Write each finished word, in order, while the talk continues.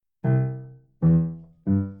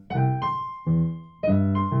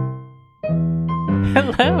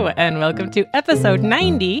Hello, and welcome to episode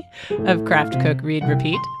 90 of Craft, Cook, Read,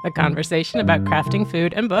 Repeat, a conversation about crafting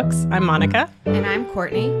food and books. I'm Monica. And I'm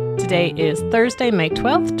Courtney. Today is Thursday, May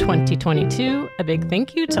 12th, 2022. A big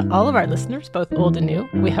thank you to all of our listeners, both old and new.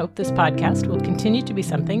 We hope this podcast will continue to be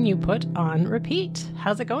something you put on repeat.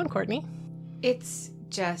 How's it going, Courtney? It's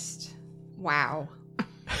just wow.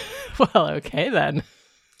 Well, okay then.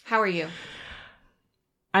 How are you?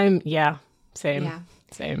 Same. Yeah.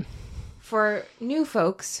 Same. For new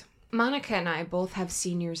folks, Monica and I both have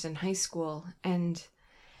seniors in high school, and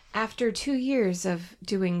after 2 years of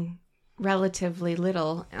doing relatively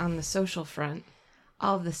little on the social front,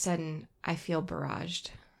 all of a sudden I feel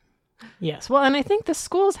barraged. Yes. Well, and I think the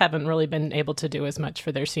schools haven't really been able to do as much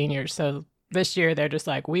for their seniors. So this year they're just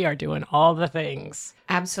like, we are doing all the things.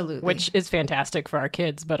 Absolutely. Which is fantastic for our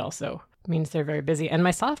kids, but also means they're very busy. And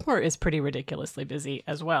my sophomore is pretty ridiculously busy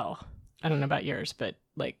as well. I don't know about yours, but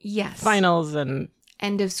like yes, finals and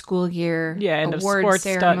end of school year, end of award sports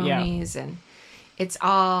ceremonies, stuff, and it's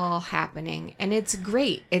all happening. And it's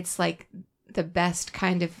great. It's like the best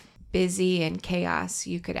kind of busy and chaos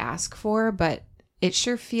you could ask for, but it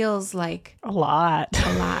sure feels like a lot.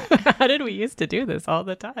 How did we used to do this all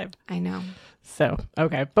the time? I know. So,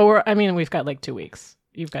 okay. But we've got like 2 weeks.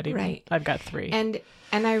 You've got even, right. I've got 3. And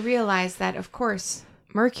I realized that, of course,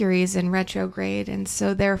 Mercury's in retrograde, and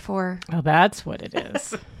so therefore... Oh, that's what it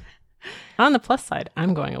is. On the plus side,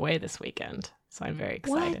 I'm going away this weekend, so I'm very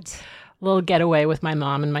excited. What? A little getaway with my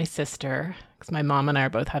mom and my sister, because my mom and I are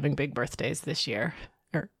both having big birthdays this year,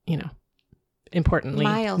 or, importantly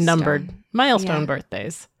numbered milestone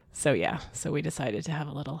birthdays. So, so we decided to have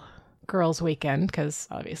a little girls' weekend, because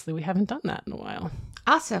obviously we haven't done that in a while.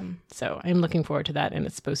 Awesome. So I'm looking forward to that, and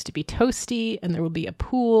it's supposed to be toasty, and there will be a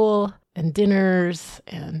pool and dinners,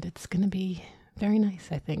 and it's going to be very nice,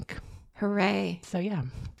 I think. Hooray. So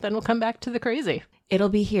then we'll come back to the crazy. It'll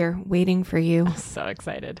be here waiting for you. I'm so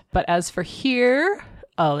excited. But as for here,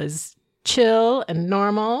 all is chill and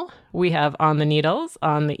normal. We have on the needles,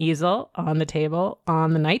 on the easel, on the table,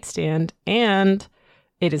 on the nightstand, and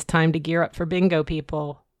it is time to gear up for bingo,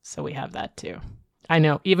 people. So we have that too. I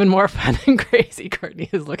know, even more fun and crazy. Courtney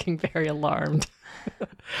is looking very alarmed.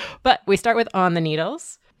 But we start with on the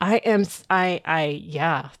needles. The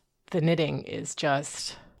knitting is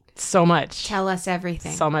just so much. Tell us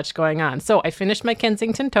everything. So much going on. So I finished my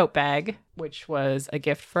Kensington tote bag, which was a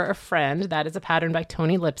gift for a friend. That is a pattern by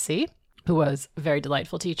Tony Lipsy, who was a very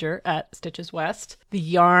delightful teacher at Stitches West. The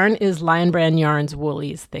yarn is Lion Brand Yarns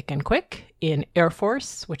Woolies Thick and Quick in Air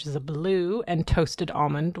Force, which is a blue, and Toasted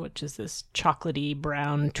Almond, which is this chocolatey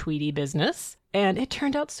brown tweedy business. And it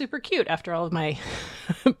turned out super cute after all of my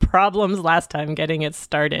problems last time getting it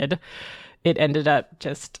started. It ended up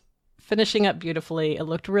just finishing up beautifully. It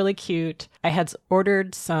looked really cute. I had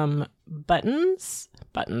ordered some labels,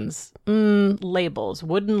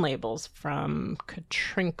 wooden labels from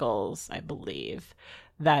Katrinkles, I believe,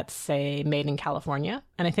 that say made in California.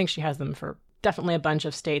 And I think she has them for definitely a bunch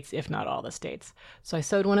of states, if not all the states. So I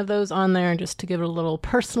sewed one of those on there just to give it a little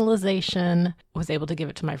personalization. Was able to give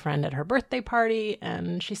it to my friend at her birthday party,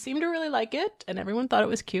 and she seemed to really like it, and everyone thought it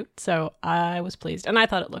was cute. So I was pleased, and I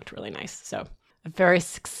thought it looked really nice. So a very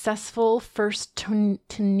successful first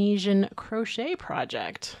Tunisian crochet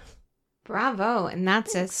project. Bravo. And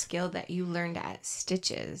that's a skill that you learned at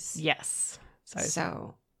Stitches. Yes.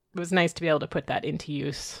 So it was nice to be able to put that into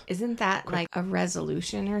use. Isn't that like a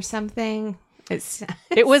resolution or something?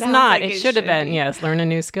 It was not. Like it should have been. Yes. Learn a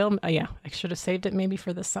new skill. I should have saved it maybe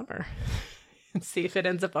for the summer and see if it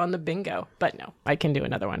ends up on the bingo. But no, I can do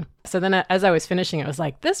another one. So then as I was finishing, I was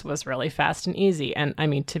like, this was really fast and easy. And I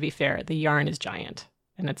mean, to be fair, the yarn is giant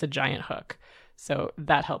and it's a giant hook. So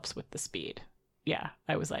that helps with the speed. Yeah,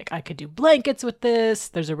 I was like, I could do blankets with this.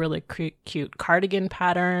 There's a really cute cardigan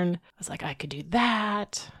pattern. I was like, I could do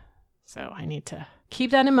that. So I need to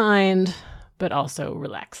keep that in mind, but also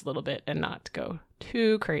relax a little bit and not go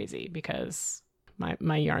too crazy, because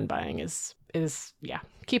my yarn buying is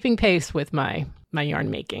keeping pace with my yarn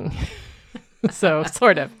making. So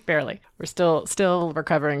sort of, barely. We're still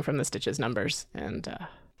recovering from the Stitches numbers, and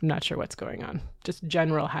I'm not sure what's going on. Just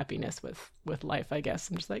general happiness with life, I guess.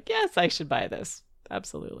 I'm just like, yes, I should buy this.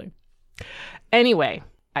 Absolutely. Anyway,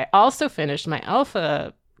 I also finished my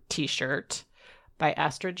Alpha t-shirt by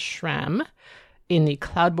Astrid Schramm in the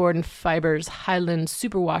Cloudboard and Fibers Highland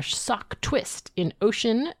Superwash Sock Twist in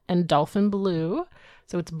Ocean and Dolphin Blue.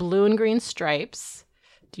 So it's blue and green stripes.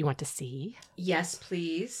 Do you want to see? Yes,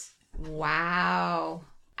 please. Wow.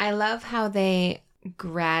 I love how they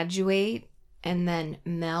graduate and then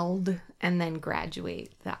meld and then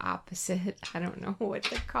graduate the opposite. I don't know what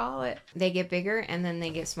to call it. They get bigger and then they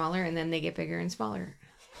get smaller and then they get bigger and smaller.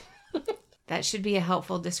 That should be a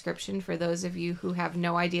helpful description for those of you who have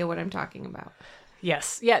no idea what I'm talking about.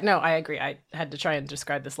 Yes. Yeah, no, I agree. I had to try and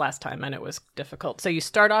describe this last time and it was difficult. So you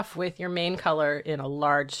start off with your main color in a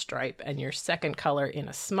large stripe and your second color in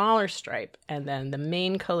a smaller stripe. And then the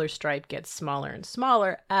main color stripe gets smaller and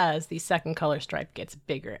smaller as the second color stripe gets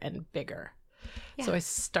bigger and bigger. Yeah. So I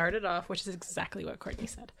started off, which is exactly what Courtney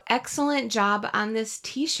said. Excellent job on this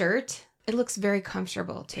t-shirt. It looks very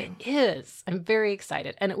comfortable too. It is. I'm very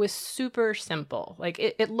excited. And it was super simple. Like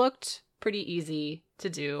it looked pretty easy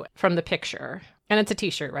to do from the picture. And it's a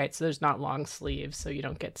t-shirt, right? So there's not long sleeves, so you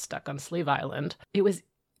don't get stuck on Sleeve Island. It was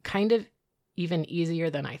kind of even easier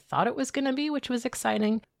than I thought it was going to be, which was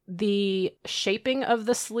exciting. The shaping of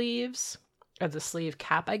the sleeves, or the sleeve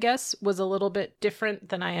cap, I guess, was a little bit different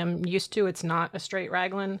than I am used to. It's not a straight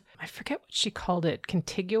raglan. I forget what she called it,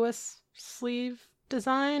 contiguous sleeve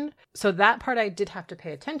design. So that part I did have to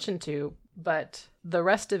pay attention to, but the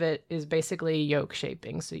rest of it is basically yoke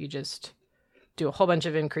shaping. So you just do a whole bunch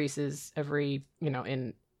of increases every,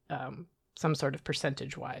 in some sort of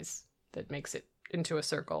percentage wise that makes it into a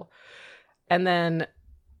circle. And then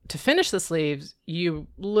to finish the sleeves, you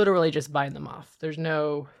literally just bind them off. There's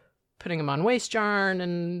no putting them on waist yarn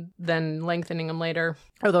and then lengthening them later.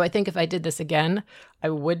 Although I think if I did this again, I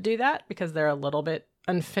would do that because they're a little bit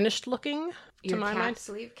unfinished looking to my mind. Your cap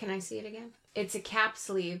sleeve, can I see it again? It's a cap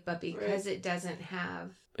sleeve, but because it doesn't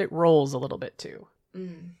have... It rolls a little bit too.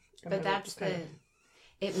 But that's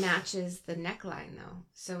it matches the neckline though.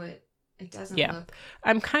 So it doesn't look.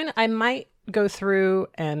 I might go through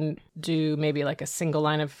and do maybe like a single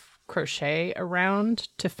line of crochet around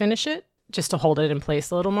to finish it, just to hold it in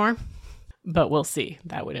place a little more. But we'll see.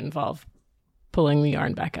 That would involve pulling the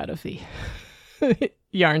yarn back out of the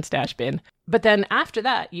yarn stash bin. But then after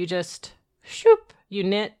that, you just you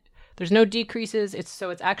knit. There's no decreases. It's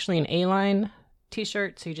actually an A-line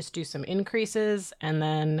t-shirt, so you just do some increases and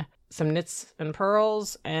then some knits and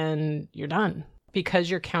purls and you're done. Because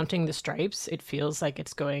you're counting the stripes, it feels like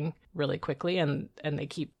it's going really quickly and they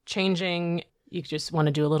keep changing. You just want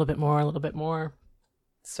to do a little bit more.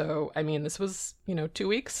 So, I mean, this was, 2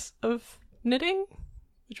 weeks of knitting,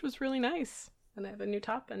 which was really nice. And I have a new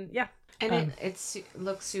top and yeah. And it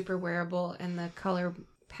looks super wearable and the color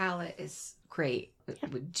palette is great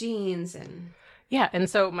with jeans and... Yeah, and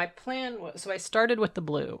so my plan was, I started with the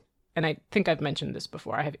blue, and I think I've mentioned this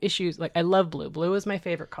before. I have issues, like I love blue. Blue is my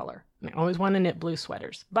favorite color, and I always want to knit blue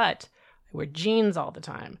sweaters, but I wear jeans all the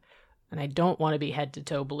time, and I don't want to be head to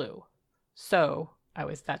toe blue. So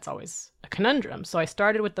that's always a conundrum. So I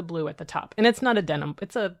started with the blue at the top, and it's not a denim,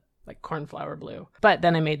 it's a like cornflower blue. But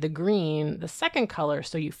then I made the green the second color,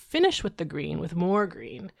 so you finish with the green with more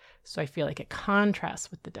green, so I feel like it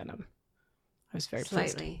contrasts with the denim. I was very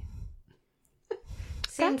pleased. Slightly.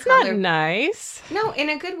 That's color. Not nice. No, in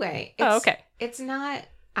a good way. Okay. It's not...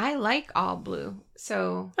 I like all blue,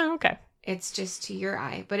 so... Oh, okay. It's just to your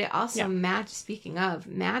eye. But it also matches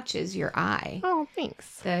your eye. Oh,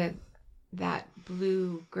 thanks. That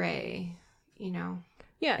blue-gray,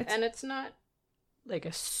 Yeah, and it's not like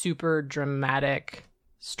a super dramatic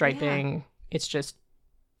striping. Yeah.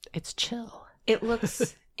 It's chill. It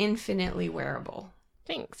looks infinitely wearable.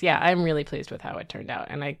 Thanks. Yeah, I'm really pleased with how it turned out,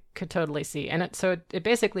 and I could totally see. And it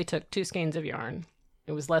basically took 2 skeins of yarn.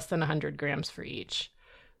 It was less than 100 grams for each.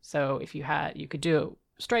 So if you could do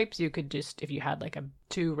stripes, you could just, if you had like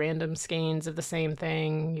 2 random skeins of the same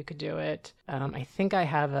thing, you could do it. I think I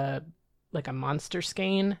have a monster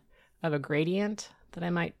skein of a gradient that I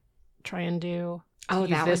might try and do. Oh,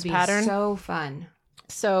 that would be pattern. So fun.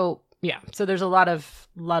 So yeah, so there's a lot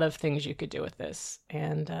of things you could do with this.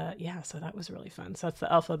 And so that was really fun. So that's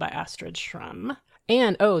the Alpha by Astrid Schrum.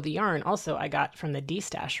 And the yarn also I got from the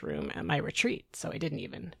D-Stash room at my retreat. So I didn't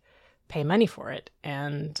even pay money for it.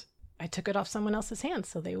 And I took it off someone else's hands.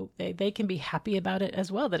 So they can be happy about it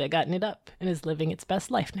as well, that it got knit up and is living its best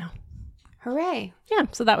life now. Hooray. Yeah,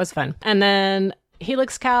 so that was fun. And then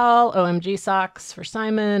Helix Cowl OMG socks for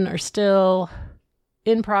Simon are still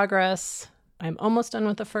in progress. I'm almost done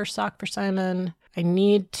with the first sock for Simon. I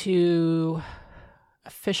need to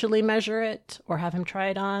officially measure it or have him try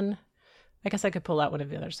it on. I guess I could pull out one of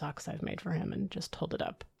the other socks I've made for him and just hold it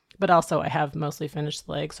up. But also I have mostly finished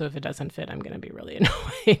the leg, so if it doesn't fit, I'm going to be really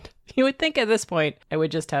annoyed. You would think at this point I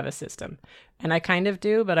would just have a system. And I kind of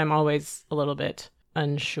do, but I'm always a little bit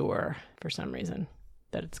unsure for some reason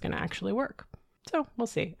that it's going to actually work. So we'll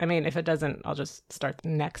see. I mean, if it doesn't, I'll just start the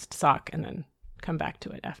next sock and then come back to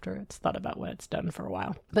it after it's thought about what it's done for a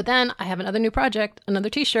while. But then I have another new project, another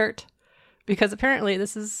t-shirt, because apparently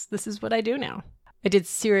this is what I do now. I did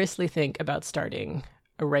seriously think about starting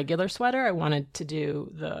a regular sweater. I wanted to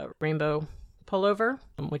do the rainbow pullover,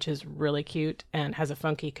 which is really cute and has a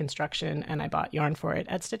funky construction, and I bought yarn for it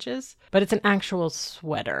at Stitches. But it's an actual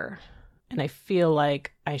sweater, and I feel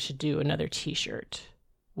like I should do another t-shirt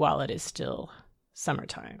while it is still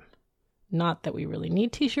summertime. Not that we really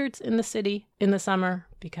need t-shirts in the city in the summer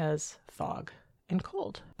because fog and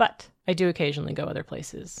cold. But I do occasionally go other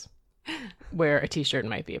places where a t-shirt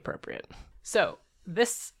might be appropriate. So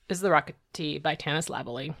this is the Rocket Tee by Tanis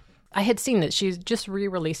Lavallee. I had seen that she's just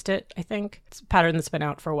re-released it, I think. It's a pattern that's been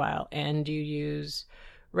out for a while. And you use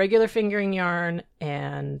regular fingering yarn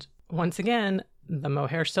and, once again, the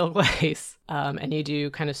mohair silk lace. And you do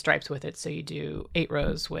kind of stripes with it. So you do 8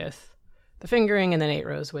 rows with the fingering and then 8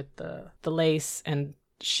 rows with the lace. And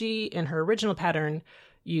she, in her original pattern,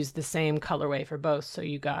 used the same colorway for both. So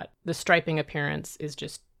you got the striping appearance is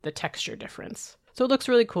just the texture difference. So it looks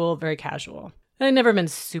really cool, very casual. And I'd never been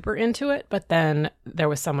super into it, but then there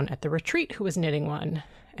was someone at the retreat who was knitting one,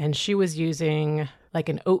 and she was using like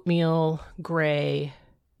an oatmeal gray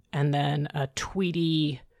and then a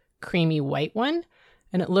tweedy, creamy white one,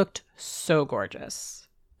 and it looked so gorgeous.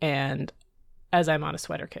 And as I'm on a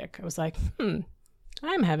sweater kick, I was like,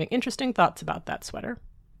 I'm having interesting thoughts about that sweater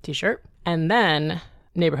t-shirt. And then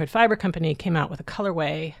Neighborhood Fiber Company came out with a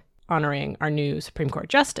colorway honoring our new Supreme Court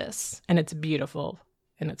Justice, and it's beautiful,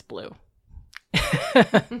 and it's blue.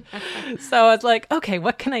 So I was like, okay,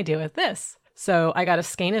 what can I do with this? So I got a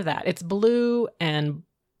skein of that. It's blue and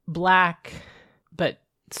black, but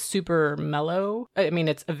super mellow. I mean,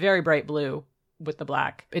 it's a very bright blue with the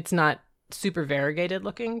black. It's not super variegated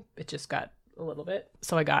looking. It just got a little bit.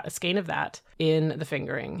 So I got a skein of that in the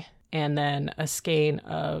fingering, and then a skein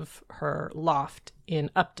of her loft in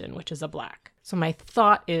Upton, which is a black. So my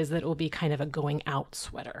thought is that it will be kind of a going out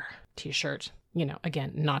sweater t-shirt. You know,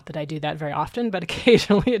 again, not that I do that very often, but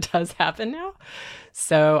occasionally it does happen now.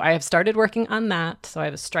 So I have started working on that. So I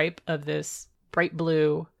have a stripe of this bright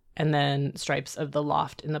blue and then stripes of the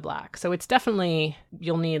loft in the black. So it's definitely,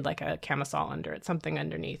 you'll need like a camisole under it, something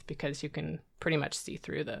underneath, because you can pretty much see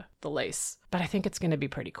through the lace. But I think it's going to be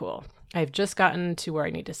pretty cool. I've just gotten to where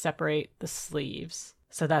I need to separate the sleeves.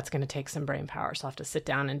 So that's going to take some brain power. So I'll have to sit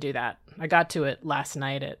down and do that. I got to it last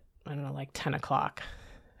night at, I don't know, like 10 o'clock.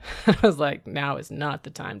 I was like, now is not the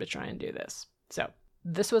time to try and do this. So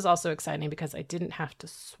this was also exciting because I didn't have to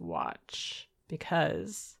swatch,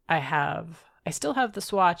 because I still have the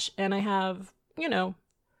swatch, and I have,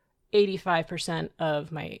 85%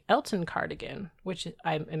 of my Elton cardigan, which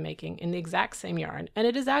I am making in the exact same yarn. And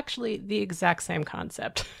it is actually the exact same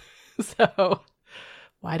concept. So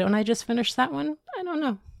why don't I just finish that one? I don't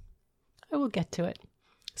know. I will get to it.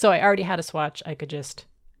 So I already had a swatch. I could just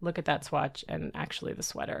look at that swatch and actually the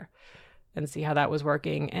sweater and see how that was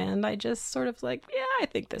working. And I just sort of like, yeah, I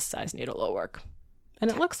think this size needle will work. And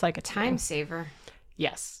it looks like a time saver.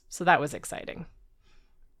 Yes. So that was exciting.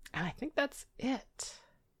 And I think that's it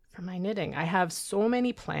for my knitting. I have so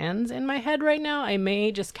many plans in my head right now. I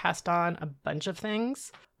may just cast on a bunch of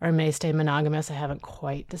things, or I may stay monogamous. I haven't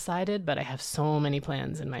quite decided, but I have so many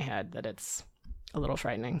plans in my head that it's a little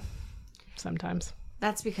frightening sometimes.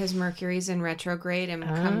 That's because Mercury's in retrograde, and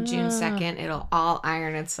come June 2nd, it'll all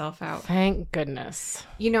iron itself out. Thank goodness.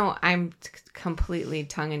 I'm completely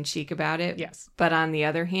tongue-in-cheek about it. Yes. But on the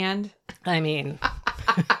other hand... I mean...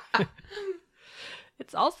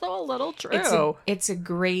 it's also a little true. It's a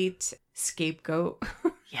great scapegoat.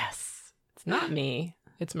 Yes. It's not me.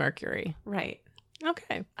 It's Mercury. Right.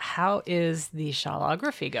 Okay. How is the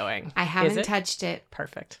shawlography going? I haven't touched it.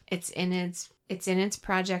 Perfect. It's in its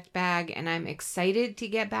project bag, and I'm excited to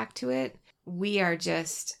get back to it. We are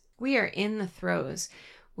in the throes.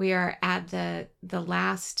 We are at the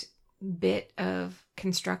last bit of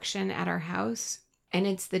construction at our house, and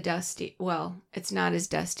it's it's not as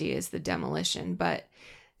dusty as the demolition, but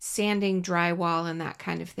sanding drywall and that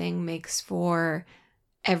kind of thing makes for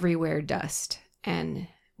everywhere dust, and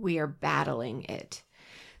we are battling it.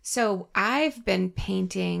 So I've been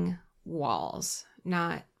painting walls,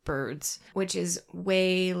 not birds, which is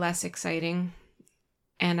way less exciting,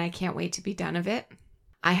 and I can't wait to be done of it.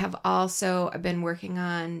 I've been working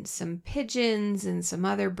on some pigeons and some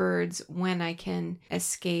other birds when I can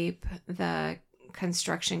escape the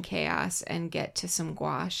construction chaos and get to some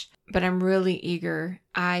gouache. But I'm really eager.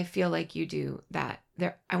 I feel like you do that.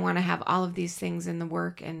 I want to have all of these things in the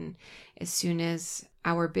work, and as soon as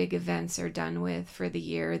our big events are done with for the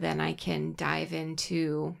year, then I can dive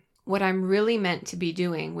into what I'm really meant to be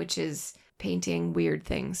doing, which is painting weird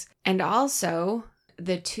things. And also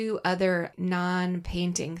the 2 other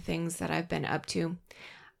non-painting things that I've been up to.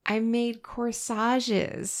 I made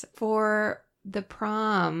corsages for the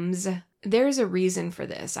proms. There's a reason for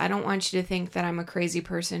this. I don't want you to think that I'm a crazy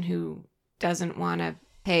person who doesn't want to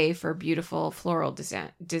pay for beautiful floral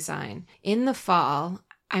design. In the fall,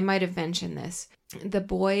 I might have mentioned this. The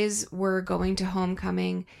boys were going to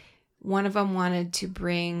homecoming. One of them wanted to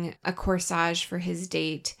bring a corsage for his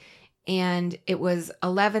date, and it was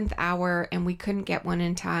 11th hour and we couldn't get one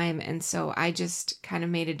in time. And so I just kind of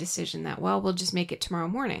made a decision that, well, we'll just make it tomorrow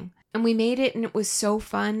morning. And we made it and it was so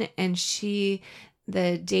fun. And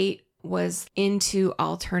the date was into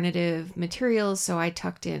alternative materials. So I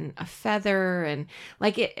tucked in a feather and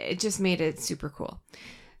like it just made it super cool.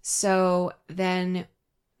 So then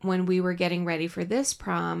when we were getting ready for this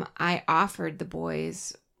prom, I offered the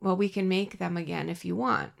boys, well, we can make them again if you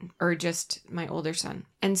want, or just my older son.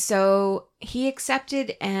 And so he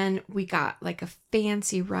accepted and we got like a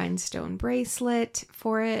fancy rhinestone bracelet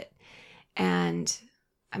for it. And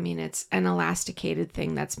I mean, it's an elasticated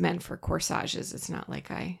thing that's meant for corsages. It's not like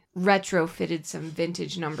I retrofitted some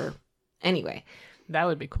vintage number. Anyway. That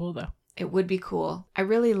would be cool though. It would be cool. I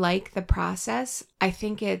really like the process. I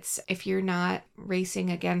think if you're not racing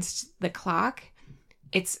against the clock,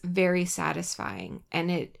 it's very satisfying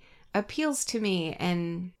and it appeals to me.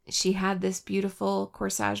 And she had this beautiful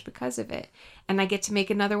corsage because of it. And I get to make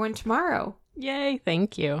another one tomorrow. Yay,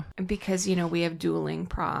 thank you. Because, we have dueling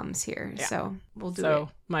proms here. Yeah. So we'll do it. So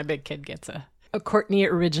my big kid gets a Courtney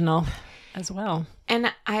original as well. And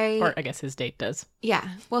or I guess his date does. Yeah.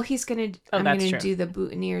 Well, I'm going to do the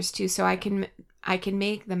boutonnieres too. So I can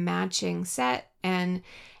make the matching set. And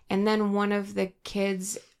then one of the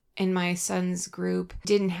kids in my son's group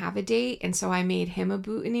didn't have a date, and so I made him a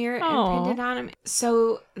boutonniere and pinned it on him.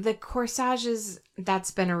 So the corsages,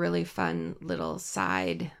 that's been a really fun little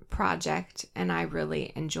side project, and I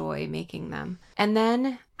really enjoy making them. And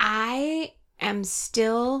then I am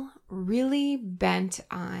still really bent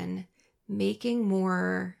on making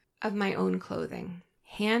more of my own clothing,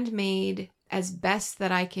 handmade as best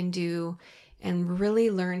that I can do, and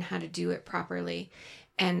really learn how to do it properly.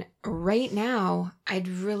 And right now, I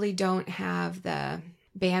really don't have the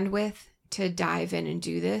bandwidth to dive in and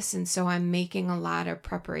do this. And so I'm making a lot of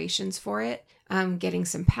preparations for it. I'm getting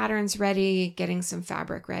some patterns ready, getting some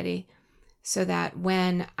fabric ready, so that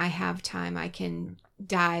when I have time, I can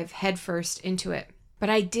dive headfirst into it. But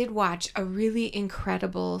I did watch a really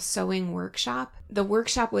incredible sewing workshop. The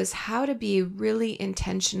workshop was how to be really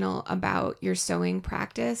intentional about your sewing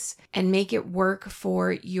practice and make it work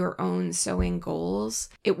for your own sewing goals.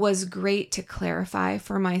 It was great to clarify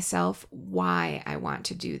for myself why I want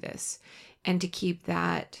to do this and to keep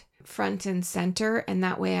that front and center. And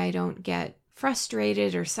that way I don't get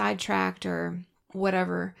frustrated or sidetracked or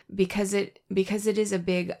whatever, because it is a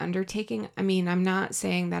big undertaking. I mean, I'm not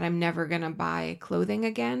saying that I'm never going to buy clothing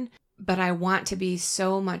again, but I want to be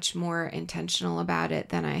so much more intentional about it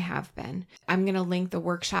than I have been. I'm going to link the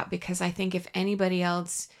workshop because I think if anybody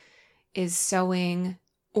else is sewing,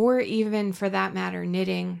 or even for that matter,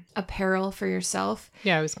 knitting apparel for yourself.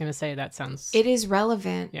 Yeah, I was going to say that sounds... It is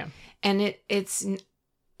relevant. Yeah. And it's,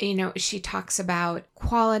 she talks about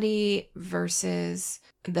quality versus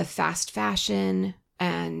the fast fashion,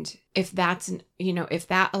 and if that's if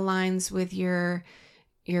that aligns with your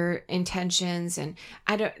intentions, and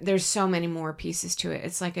there's so many more pieces to it.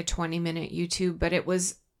 It's like a 20-minute YouTube, but it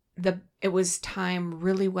was time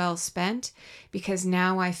really well spent, because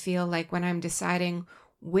now I feel like when I'm deciding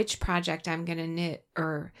which project I'm going to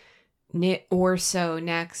knit or sew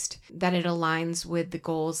next, that it aligns with the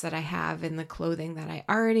goals that I have in the clothing that I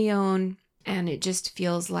already own, and it just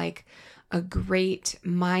feels like a great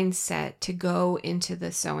mindset to go into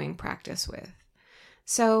the sewing practice with.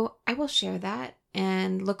 So I will share that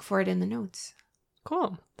and look for it in the notes.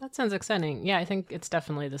 Cool. That sounds exciting. Yeah, I think it's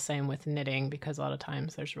definitely the same with knitting, because a lot of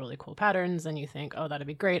times there's really cool patterns and you think, oh, that'd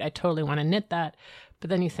be great. I totally want to knit that. But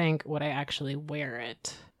then you think, would I actually wear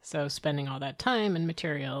it? So spending all that time and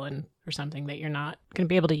material and for something that you're not going to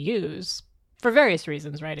be able to use for various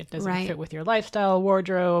reasms, right? It doesn't fit with your lifestyle,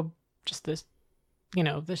 wardrobe, just this.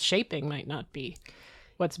 The shaping might not be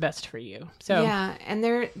what's best for you. So yeah, and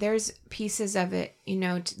there's pieces of it,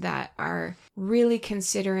 that are really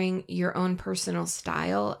considering your own personal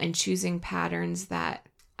style and choosing patterns that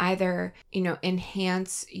either,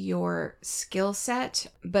 enhance your skill set,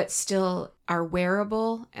 but still are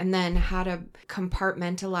wearable, and then how to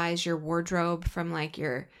compartmentalize your wardrobe from like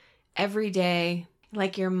your everyday,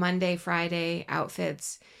 like your Monday, Friday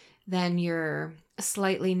outfits, then your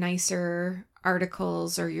slightly nicer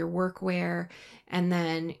articles or your workwear, and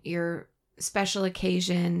then your special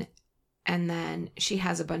occasion. And then she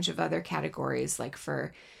has a bunch of other categories, like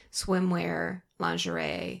for swimwear,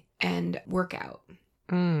 lingerie and workout.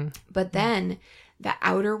 Mm. But then the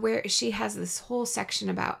outerwear, she has this whole section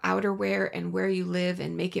about outerwear and where you live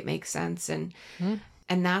and make it make sense. And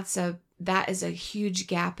that is a huge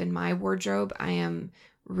gap in my wardrobe. I am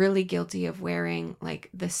really guilty of wearing like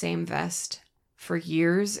the same vest for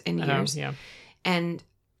years and years. Yeah. And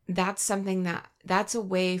that's something that's a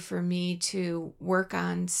way for me to work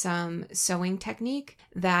on some sewing technique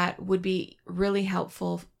that would be really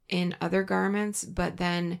helpful in other garments. But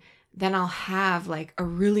then I'll have like a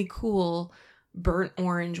really cool burnt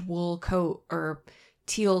orange wool coat or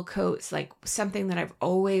teal coats, like something that I've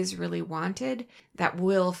always really wanted that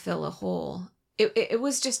will fill a hole. It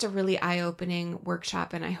was just a really eye-opening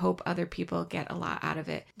workshop, and I hope other people get a lot out of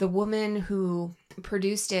it. The woman who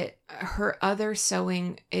produced it, her other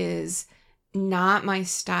sewing is not my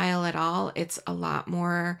style at all. It's a lot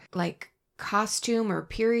more like costume or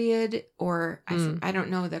period, or I don't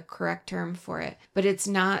know the correct term for it, but it's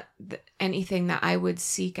not anything that I would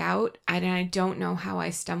seek out. And I don't know how I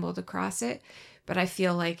stumbled across it, but I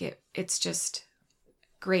feel like it's just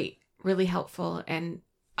great, really helpful, and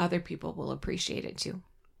other people will appreciate it too.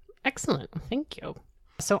 Excellent. Thank you.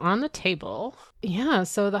 So on the table,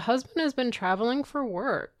 so the husband has been traveling for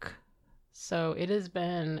work. So it has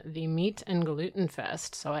been the Meat and Gluten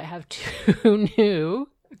Fest. So I have 2 new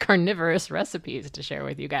carnivorous recipes to share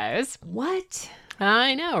with you guys. What?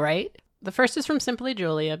 I know, right? The first is from Simply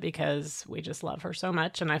Julia because we just love her so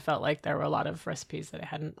much. And I felt like there were a lot of recipes that I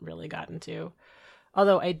hadn't really gotten to.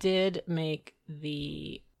 Although I did make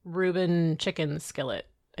the Reuben chicken skillet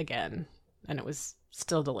again, and it was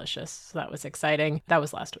still delicious. So that was exciting. That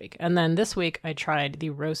was last week. And then this week I tried the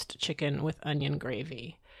roast chicken with onion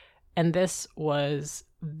gravy. And this was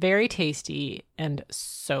very tasty and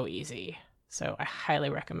so easy. So I highly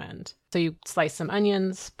recommend. So you slice some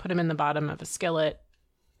onions, put them in the bottom of a skillet,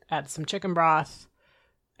 add some chicken broth,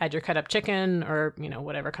 add your cut up chicken or,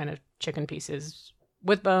 whatever kind of chicken pieces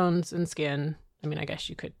with bones and skin. I mean, I guess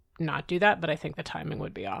you could not do that, but I think the timing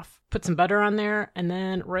would be off. Put some butter on there and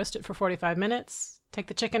then roast it for 45 minutes. Take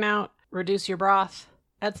the chicken out, reduce your broth,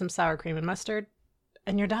 add some sour cream and mustard,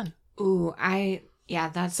 and you're done. Ooh,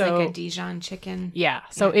 that's like a Dijon chicken. Yeah,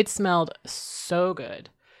 so it smelled so good.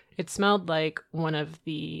 It smelled like one of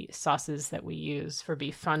the sauces that we use for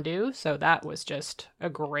beef fondue. So that was just a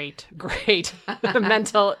great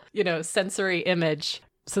mental, sensory image.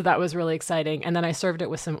 So that was really exciting. And then I served it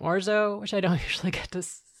with some orzo, which I don't usually get to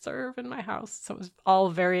serve in my house. So it was all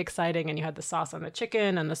very exciting. And you had the sauce on the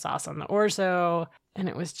chicken and the sauce on the orzo. And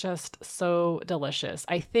it was just so delicious.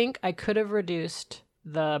 I think I could have reduced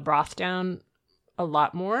the broth down a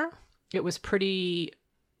lot more. It was pretty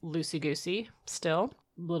loosey-goosey still.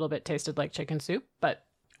 A little bit tasted like chicken soup, but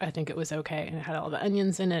I think it was okay. And it had all the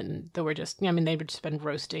onions in it. And they were just, they'd just been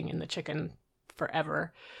roasting in the chicken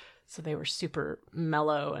forever. So they were super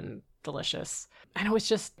mellow and delicious. And it was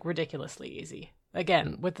just ridiculously easy.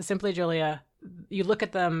 Again, with the Simply Julia, you look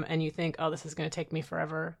at them and you think, oh, this is going to take me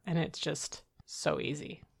forever. And it's just so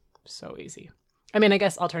easy. So easy. I mean, I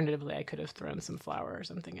guess alternatively, I could have thrown some flour or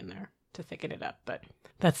something in there to thicken it up, but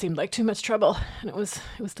that seemed like too much trouble. And it was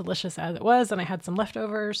delicious as it was. And I had some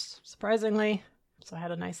leftovers, surprisingly. So I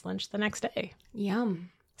had a nice lunch the next day. Yum.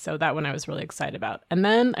 So that one I was really excited about. And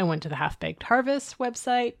then I went to the Half Baked Harvest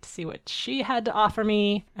website to see what she had to offer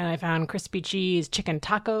me. And I found crispy cheese chicken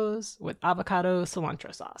tacos with avocado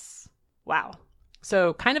cilantro sauce. Wow.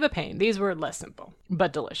 So kind of a pain. These were less simple,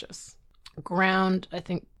 but delicious. Ground, I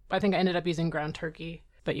think I ended up using ground turkey,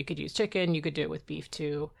 but you could use chicken. You could do it with beef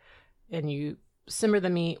too. And you simmer the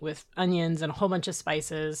meat with onions and a whole bunch of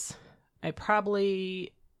spices. I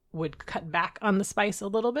probably would cut back on the spice a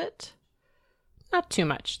little bit. Not too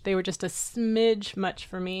much. They were just a smidge much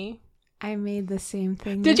for me. I made the same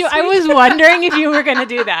thing. Did you? I was wondering if you were going to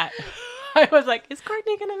do that. I was like, is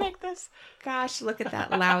Courtney going to make this? Gosh, look at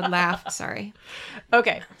that loud laugh. Sorry.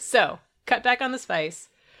 Okay, so cut back on the spice.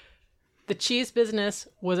 The cheese business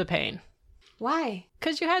was a pain. Why?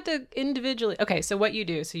 Because you had to individually. Okay, so what you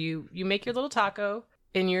do, so you make your little taco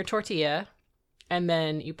in your tortilla, and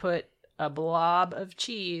then you put a blob of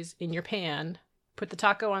cheese in your pan, put the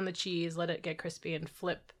taco on the cheese, let it get crispy, and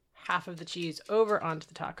flip half of the cheese over onto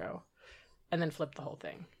the taco, and then flip the whole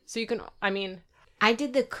thing. So you can, I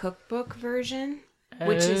did the cookbook version,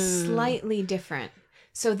 which is slightly different.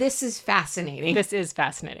 So this is fascinating. This is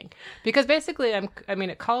fascinating. Because basically,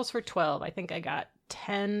 it calls for 12. I think I got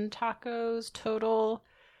 10 tacos total.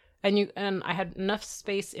 And I had enough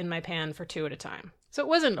space in my pan for 2 at a time. So it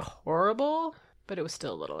wasn't horrible, but it was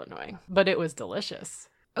still a little annoying. But it was delicious.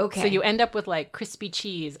 Okay. So you end up with like crispy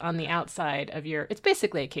cheese on the outside of it's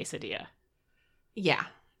basically a quesadilla. Yeah.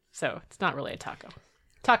 So it's not really a taco.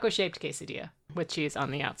 Taco-shaped quesadilla with cheese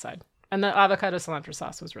on the outside. And the avocado cilantro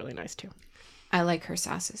sauce was really nice, too. I like her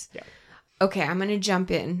sauces. Yeah. Okay, I'm going to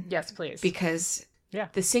jump in. Yes, please. Because the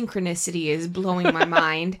synchronicity is blowing my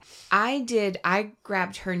mind. I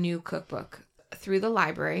grabbed her new cookbook through the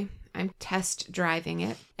library. I'm test driving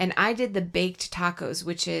it. And I did the baked tacos,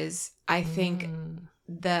 which is, I think,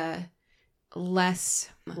 the less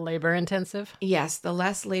labor intensive. Yes, the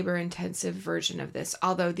less labor intensive version of this.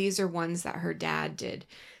 Although these are ones that her dad did.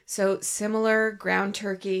 So similar ground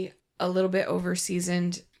turkey, a little bit over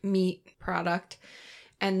seasoned meat product.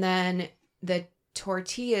 And then the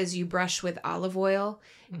tortillas you brush with olive oil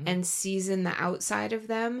and season the outside of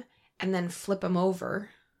them and then flip them over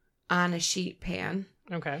on a sheet pan.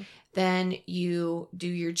 Okay. Then you do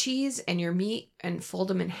your cheese and your meat and fold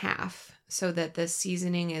them in half so that the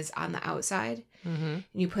seasoning is on the outside. And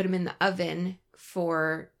you put them in the oven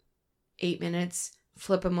for 8 minutes,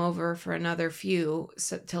 flip them over for another few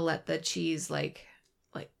to let the cheese like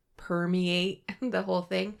permeate the whole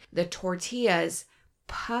thing. The tortillas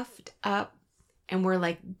puffed up and were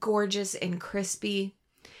like gorgeous and crispy,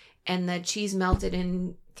 and the cheese melted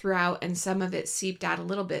in throughout, and some of it seeped out a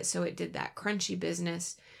little bit, so it did that crunchy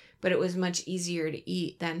business, but it was much easier to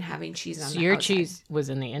eat than having cheese on the outside. Your cheese was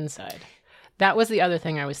in the inside. That was the other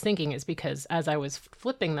thing I was thinking, is because as I was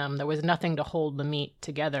flipping them, there was nothing to hold the meat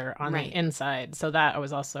together on the inside. So that I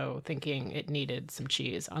was also thinking it needed some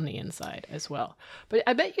cheese on the inside as well. But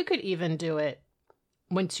I bet you could even do it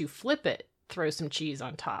once you flip it, throw some cheese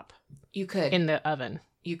on top. You could. In the oven.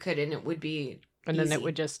 You could, and it would be And easy. then it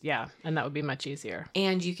would just, and that would be much easier.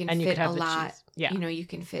 And you can fit a lot. Yeah. You know, you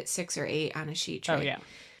can fit 6 or 8 on a sheet tray. Oh, yeah.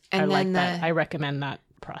 And I then like that. I recommend that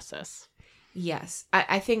process. Yes.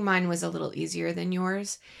 I think mine was a little easier than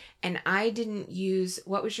yours. And I didn't use,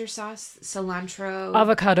 what was your sauce? Cilantro?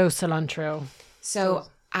 Avocado cilantro. So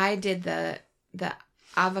I did the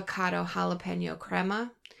avocado jalapeno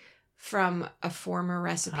crema from a former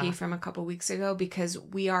recipe from a couple weeks ago, because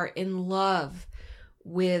we are in love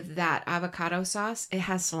with that avocado sauce. It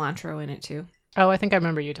has cilantro in it too. Oh, I think I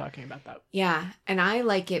remember you talking about that. Yeah, and I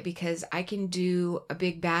like it because I can do a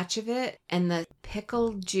big batch of it, and the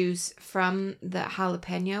pickled juice from the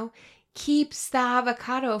jalapeno keeps the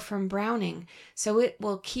avocado from browning. So it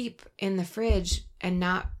will keep in the fridge and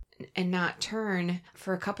not turn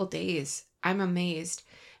for a couple days. I'm amazed.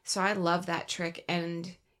 So I love that trick,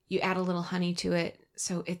 and you add a little honey to it.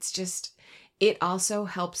 So it's just, it also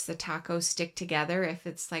helps the taco stick together if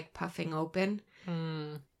it's like puffing open.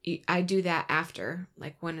 I do that after,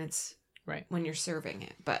 like when it's when you're serving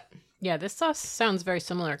it. But yeah, this sauce sounds very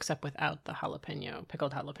similar except without the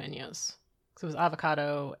pickled jalapenos. So it was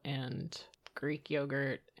avocado and Greek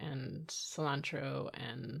yogurt and cilantro,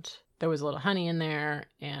 and there was a little honey in there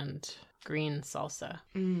and green salsa.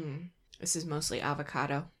 This is mostly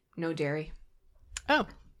avocado, no dairy. Oh,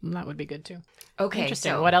 that would be good too. Okay,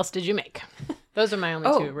 interesting. So what else did you make? Those are my only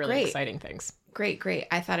two really exciting things. Great.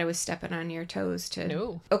 I thought I was stepping on your toes too.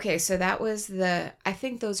 No. Okay, so that was I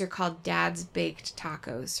think those are called Dad's Baked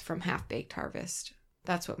Tacos from Half Baked Harvest.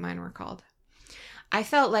 That's what mine were called. I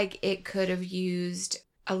felt like it could have used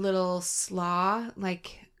a little slaw,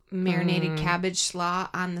 like marinated cabbage slaw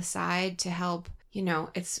on the side to help. You know,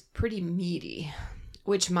 it's pretty meaty,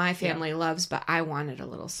 which my family loves, but I wanted a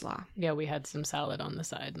little slaw. Yeah, we had some salad on the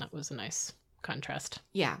side, and that was a nice contrast.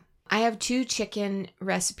 Yeah. I have 2 chicken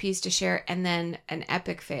recipes to share and then an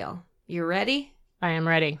epic fail. You ready? I am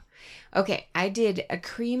ready. Okay, I did a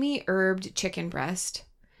creamy herbed chicken breast.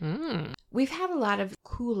 We've had a lot of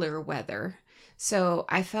cooler weather, so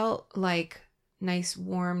I felt like nice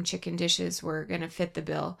warm chicken dishes were going to fit the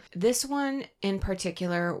bill. This one in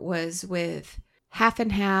particular was with half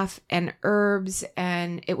and half and herbs,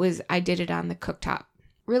 and I did it on the cooktop.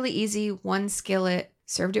 Really easy, 1 skillet.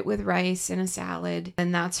 Served it with rice and a salad,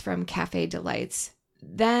 and that's from Cafe Delights.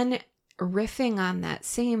 Then, riffing on that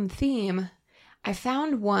same theme, I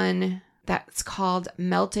found one that's called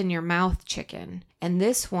Melt in Your Mouth Chicken. And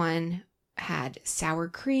this one had sour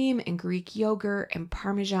cream and Greek yogurt and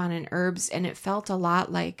Parmesan and herbs, and it felt a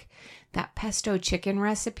lot like that pesto chicken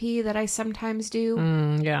recipe that I sometimes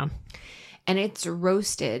do. Yeah. And it's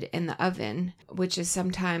roasted in the oven, which is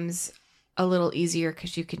sometimes a little easier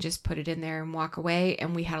because you can just put it in there and walk away.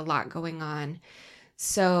 And we had a lot going on.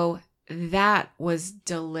 So that was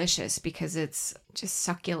delicious because it's just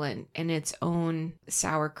succulent in its own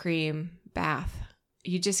sour cream bath.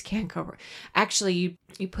 You just can't go wrong. Actually,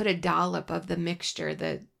 you put a dollop of the mixture,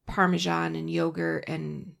 the Parmesan and yogurt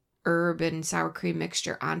and herb and sour cream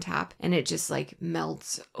mixture on top, and it just like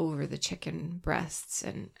melts over the chicken breasts.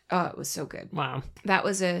 And oh, it was so good. Wow. That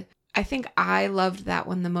was a I think I loved that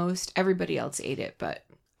one the most. Everybody else ate it, but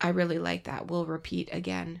I really like that. We'll repeat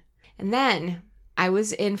again. And then I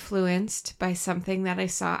was influenced by something that I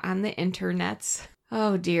saw on the internets.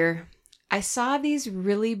 Oh dear. I saw these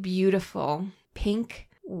really beautiful pink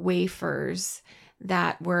wafers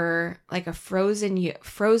that were like a frozen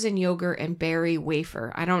yogurt and berry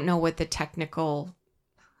wafer. I don't know what the technical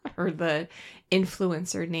or the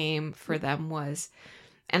influencer name for them was.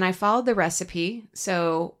 And I followed the recipe.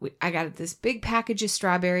 So I got this big package of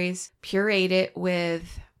strawberries, pureed it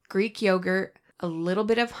with Greek yogurt, a little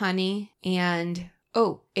bit of honey, and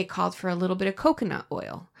it called for a little bit of coconut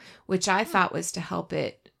oil, which I thought was to help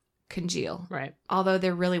it congeal. Right. Although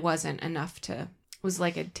there really wasn't enough it was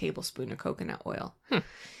like a tablespoon of coconut oil.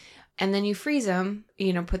 And then you freeze them,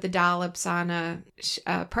 put the dollops on a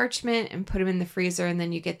parchment and put them in the freezer. And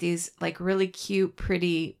then you get these like really cute,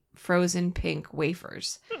 pretty frozen pink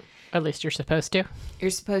wafers. At least you're supposed to.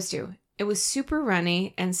 You're supposed to. It was super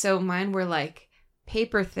runny. And so mine were like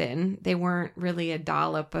paper thin. They weren't really a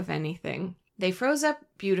dollop of anything. They froze up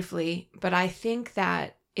beautifully, but I think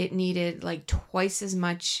that it needed like twice as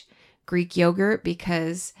much Greek yogurt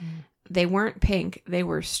because they weren't pink. They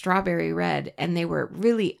were strawberry red and they were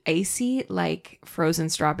really icy like frozen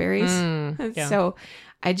strawberries. Yeah. So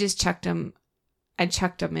I just chucked them. I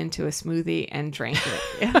chucked them into a smoothie and drank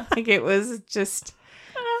it. Like it was just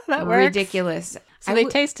that ridiculous. So they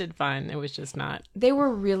tasted fine. It was just not. They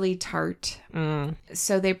were really tart.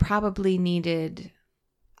 So they probably needed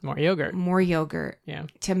more yogurt. Yeah.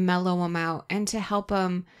 To mellow them out and to help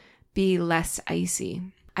them be less icy.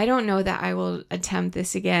 I don't know that I will attempt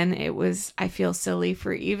this again. I feel silly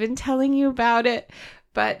for even telling you about it.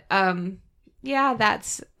 But yeah,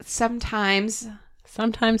 that's sometimes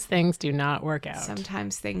things do not work out.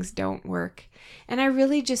 Sometimes things don't work. And I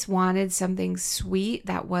really just wanted something sweet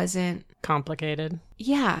that wasn't complicated.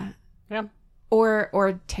 Yeah. Yeah.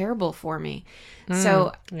 Or terrible for me.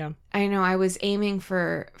 So yeah. I know I was aiming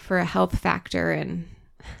for a health factor and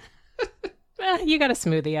you got a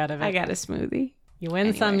smoothie out of it. I got a smoothie. You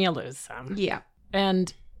win some, you lose some. Yeah.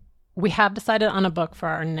 And we have decided on a book for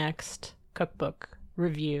our next cookbook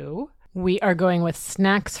review. We are going with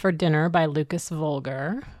Snacks for Dinner by Lucas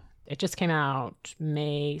Volger. It just came out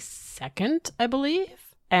May 2nd, I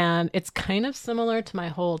believe. And it's kind of similar to my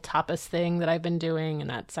whole tapas thing that I've been doing in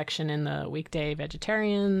that section in the Weekday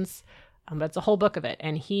Vegetarians. But it's a whole book of it.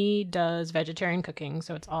 And he does vegetarian cooking,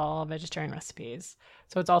 so it's all vegetarian recipes.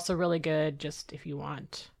 So it's also really good just if you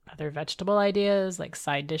want other vegetable ideas, like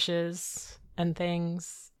side dishes and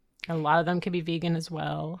things. A lot of them can be vegan as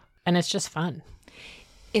well. And it's just fun.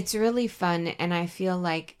 It's really fun. And I feel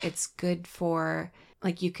like it's good for,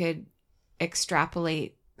 like, you could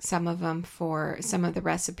extrapolate some of them for some of the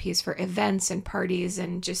recipes for events and parties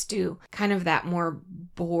and just do kind of that more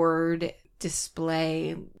board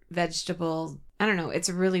display vegetable. I don't know. It's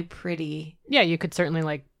really pretty. Yeah, you could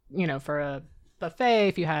certainly for a buffet,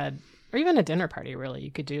 if you had, or even a dinner party, really,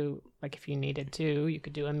 you could do, like, if you needed to, you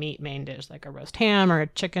could do a meat main dish, like a roast ham or a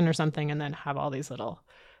chicken or something, and then have all these little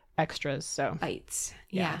extras. So bites.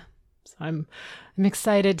 Yeah. So I'm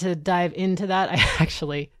excited to dive into that. I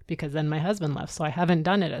actually, because then my husband left, so I haven't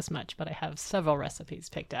done it as much, but I have several recipes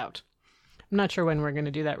picked out. I'm not sure when we're going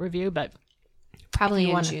to do that review, but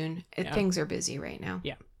probably in June. Things are busy right now.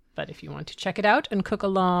 Yeah. But if you want to check it out and cook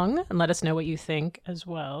along and let us know what you think as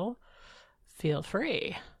well, feel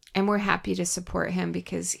free. And we're happy to support him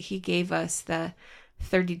because he gave us the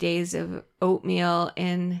 30 days of oatmeal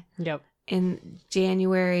in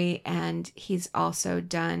January. And he's also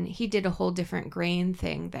he did a whole different grain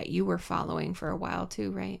thing that you were following for a while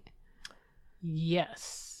too, right?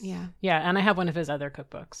 Yes. Yeah. Yeah. And I have one of his other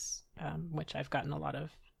cookbooks, which I've gotten a lot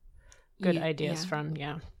of good ideas from.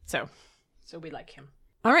 Yeah. So we like him.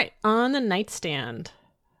 All right. On the nightstand.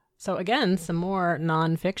 So again, some more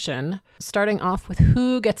nonfiction, starting off with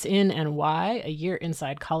Who Gets In and Why? A Year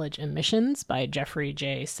Inside College Admissions by Jeffrey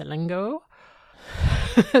J. Selengo.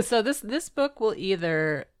 So this book will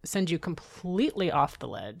either send you completely off the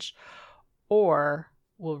ledge or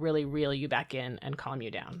will really reel you back in and calm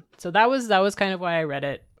you down. So that was kind of why I read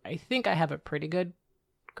it. I think I have a pretty good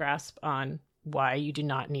grasp on why you do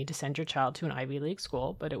not need to send your child to an Ivy League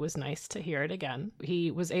school, but it was nice to hear it again.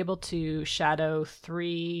 He was able to shadow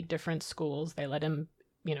 3 different schools. They let him,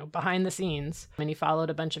 behind the scenes, and he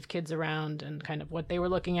followed a bunch of kids around and kind of what they were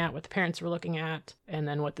looking at, what the parents were looking at, and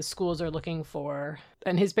then what the schools are looking for.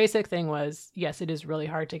 And his basic thing was, yes, it is really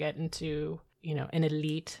hard to get into, an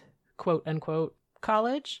elite, quote unquote,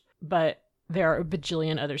 college, but there are a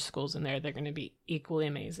bajillion other schools in there that are going to be equally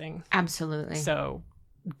amazing. Absolutely. So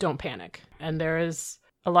don't panic. And there is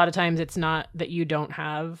a lot of times it's not that you don't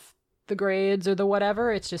have the grades or the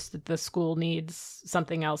whatever. It's just that the school needs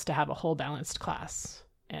something else to have a whole balanced class.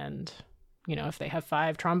 And, if they have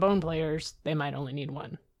 5 trombone players, they might only need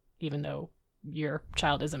 1, even though your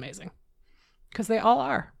child is amazing. Because they all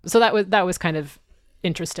are. So that was kind of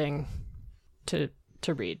interesting to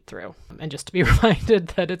read through, and just to be reminded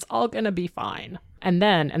that it's all going to be fine. And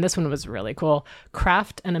this one was really cool,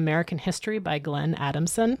 Craft and American History by Glenn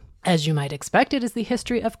Adamson. As you might expect, it is the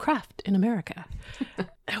history of craft in America.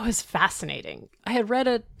 It was fascinating. I had read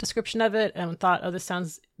a description of it and thought, oh, this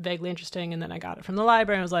sounds vaguely interesting. And then I got it from the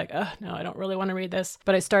library and I was like, oh, no, I don't really want to read this.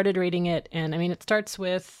 But I started reading it. And it starts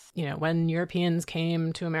with, when Europeans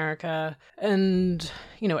came to America and,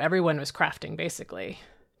 everyone was crafting basically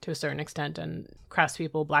to a certain extent, and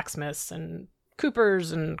craftspeople, blacksmiths and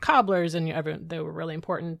coopers and cobblers, and they were really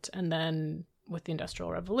important. And then with the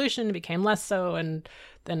Industrial Revolution, it became less so. And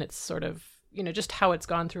then it's sort of, just how it's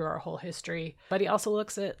gone through our whole history. But he also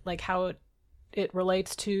looks at like how it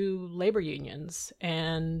relates to labor unions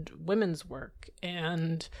and women's work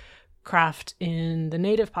and craft in the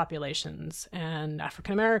native populations and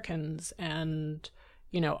African Americans and,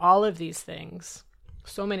 all of these things.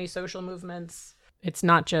 So many social movements. It's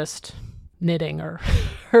not just knitting or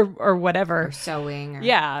whatever. Or sewing.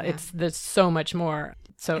 There's so much more.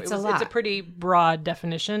 So it's a pretty broad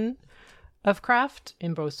definition of craft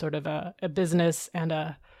in both sort of a business and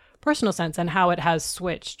a personal sense, and how it has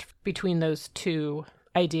switched between those two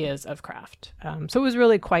ideas of craft. So it was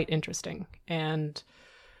really quite interesting and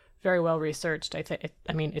very well researched.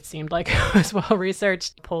 It seemed like it was well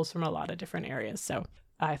researched, pulls from a lot of different areas. So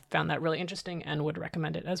I found that really interesting and would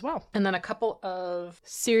recommend it as well. And then a couple of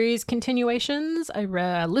series continuations. I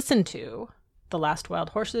listened to The Last Wild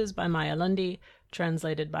Horses by Maya Lundy,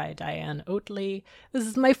 translated by Diane Oatley. This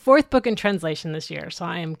is my 4th book in translation this year, so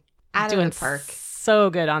I am doing so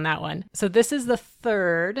good on that one. So this is the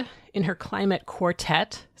 3rd in her climate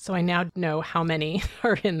quartet. So I now know how many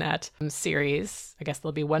are in that series. I guess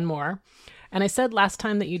there'll be one more. And I said last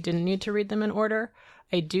time that you didn't need to read them in order.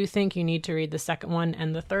 I do think you need to read the 2nd one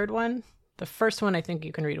and the 3rd one. The first one I think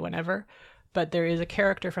you can read whenever, but there is a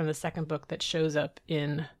character from the 2nd book that shows up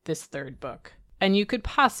in this 3rd book. And you could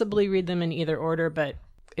possibly read them in either order, but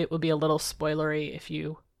it will be a little spoilery if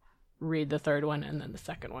you read the 3rd one and then the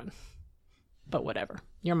 2nd one. But whatever,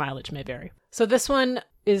 your mileage may vary. So this one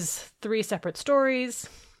is 3 separate stories.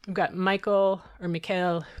 We've got Mikhail,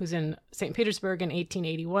 who's in St. Petersburg in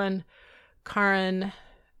 1881, Karen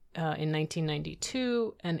in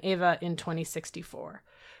 1992, and Eva in 2064.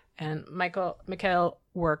 And Mikhail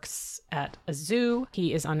works at a zoo.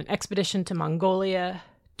 He is on an expedition to Mongolia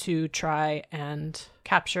to try and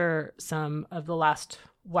capture some of the last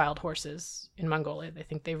wild horses in Mongolia. They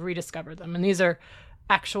think they've rediscovered them. And these are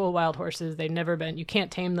actual wild horses. You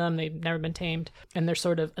can't tame them. They've never been tamed. And they're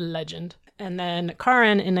sort of a legend. And then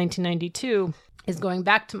Karen in 1992 is going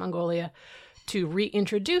back to Mongolia to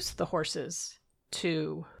reintroduce the horses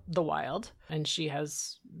to the wild. And she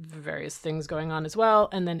has various things going on as well.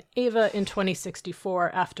 And then Eva in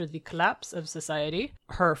 2064, after the collapse of society,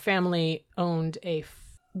 her family owned a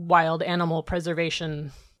wild animal preservation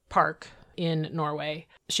park in Norway.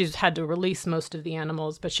 She's had to release most of the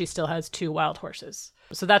animals, but she still has 2 wild horses.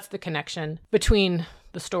 So that's the connection between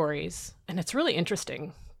the stories. And it's really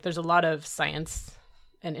interesting. There's a lot of science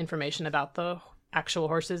and information about the actual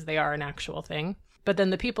horses. They are an actual thing. But then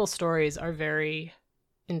the people's stories are very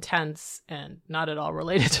intense and not at all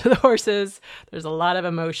related to the horses. There's a lot of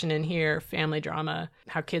emotion in here, family drama,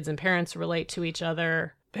 how kids and parents relate to each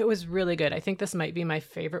other. It was really good. I think this might be my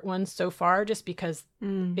favorite one so far, just because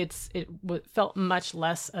it felt much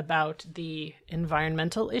less about the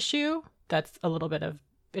environmental issue. That's a little bit of,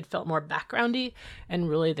 it felt more backgroundy, and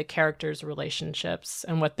really the characters' relationships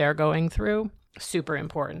and what they're going through, super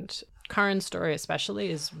important. Karen's story especially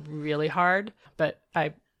is really hard, but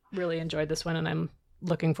I really enjoyed this one, and I'm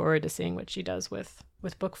looking forward to seeing what she does with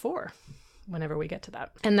book 4. Whenever we get to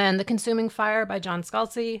that. And then The Consuming Fire by John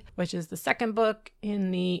Scalzi, which is the 2nd book in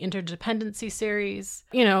the Interdependency series.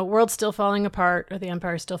 World's still falling apart, or the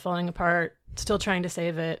Empire's still falling apart, still trying to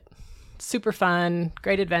save it. Super fun,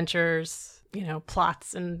 great adventures,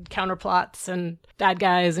 plots and counterplots and bad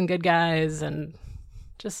guys and good guys, and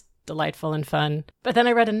just delightful and fun. But then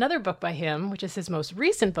I read another book by him, which is his most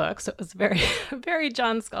recent book, so it was very, very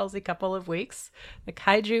John Scalzi couple of weeks, The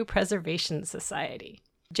Kaiju Preservation Society.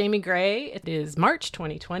 Jamie Gray, it is March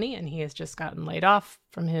 2020, and he has just gotten laid off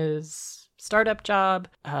from his startup job.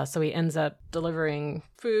 So he ends up delivering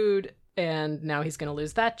food, and now he's going to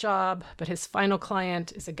lose that job. But his final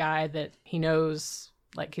client is a guy that he knows,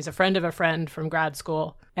 like he's a friend of a friend from grad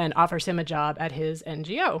school, and offers him a job at his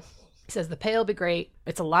NGO. He says the pay will be great.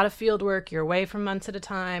 It's a lot of field work. You're away for months at a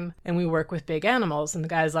time. And we work with big animals. And the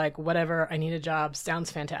guy's like, whatever, I need a job.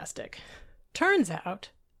 Sounds fantastic. Turns out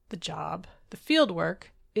the field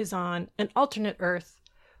work is on an alternate Earth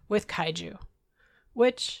with kaiju,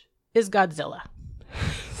 which is Godzilla.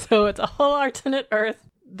 So it's a whole alternate Earth.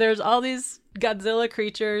 There's all these Godzilla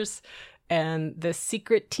creatures, and this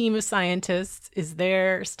secret team of scientists is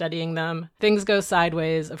there studying them. Things go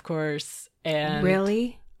sideways, of course. And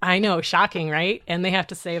really? I know, shocking, right? And they have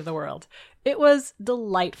to save the world. It was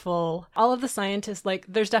delightful. All of the scientists, like,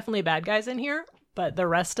 there's definitely bad guys in here, but the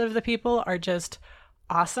rest of the people are just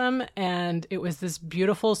awesome. And it was this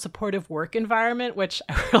beautiful, supportive work environment, which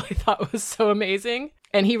I really thought was so amazing.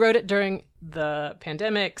 And he wrote it during the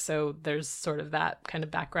pandemic, so there's sort of that kind of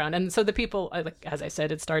background. And so the people, like as I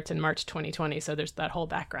said, it starts in March 2020, so there's that whole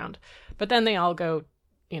background. But then they all go,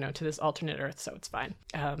 to this alternate Earth, so it's fine.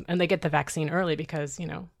 And they get the vaccine early because,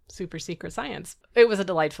 super secret science. It was a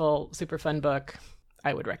delightful, super fun book.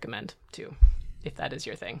 I would recommend, too, if that is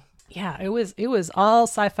your thing. Yeah, it was all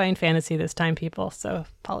sci-fi and fantasy this time, people, so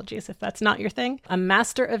apologies if that's not your thing. A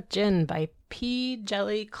Master of Jinn by P.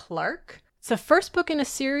 Djèlí Clark. It's the first book in a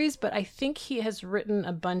series, but I think he has written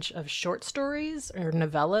a bunch of short stories or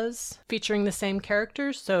novellas featuring the same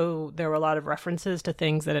characters, so there were a lot of references to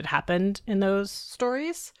things that had happened in those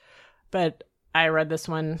stories. But I read this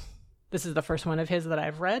one. This is the first one of his that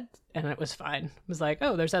I've read, and it was fine. It was like,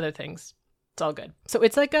 oh, there's other things. It's all good. So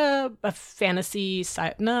it's like a fantasy,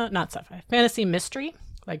 not sci-fi, fantasy mystery,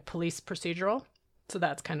 like police procedural. So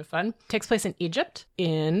that's kind of fun. It takes place in Egypt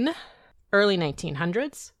in early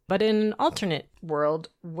 1900s, but in an alternate world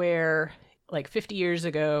where, like 50 years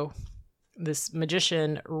ago, this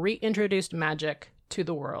magician reintroduced magic to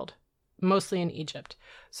the world, mostly in Egypt.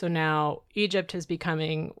 So now Egypt is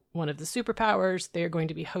becoming one of the superpowers. They're going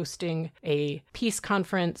to be hosting a peace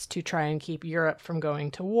conference to try and keep Europe from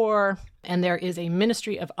going to war. And there is a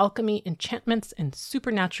ministry of alchemy, enchantments, and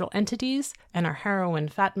supernatural entities. And our heroine,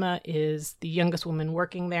 Fatma, is the youngest woman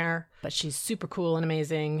working there, but she's super cool and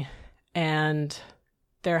amazing. And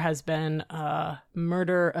there has been a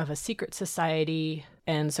murder of a secret society.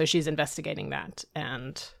 And so she's investigating that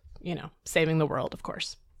and, saving the world, of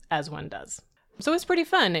course, as one does. So it was pretty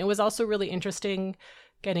fun. It was also really interesting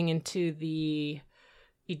getting into the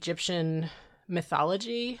Egyptian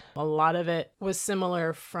mythology. A lot of it was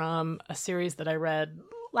similar from a series that I read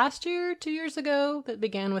last year, 2 years ago, that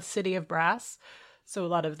began with City of Brass. So a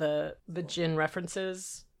lot of the Jinn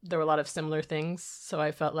references, there were a lot of similar things. So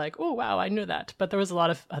I felt like, oh, wow, I knew that. But there was a lot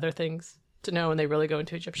of other things to know, and they really go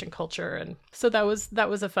into Egyptian culture. And so that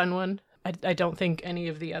was a fun one. I don't think any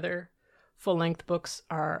of the other full-length books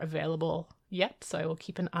are available yet, so I will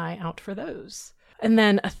keep an eye out for those. And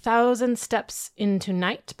then 1,000 Steps into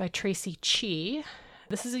Night by Tracy Chee.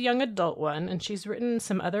 This is a young adult one, and she's written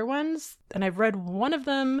some other ones, and I've read one of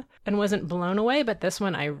them and wasn't blown away, but this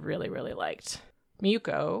one I really, really liked.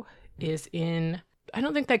 Miyuko is in, I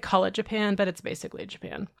don't think they call it Japan, but it's basically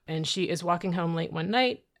Japan. And she is walking home late one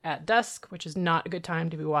night at dusk, which is not a good time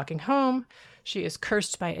to be walking home. She is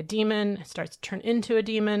cursed by a demon, starts to turn into a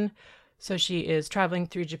demon. So she is traveling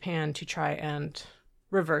through Japan to try and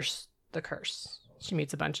reverse the curse. She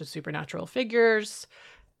meets a bunch of supernatural figures,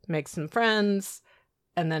 makes some friends,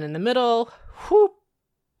 and then in the middle, whoop,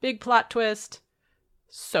 big plot twist.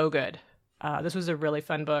 So good. This was a really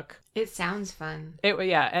fun book. It sounds fun.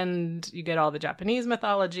 Yeah, and you get all the Japanese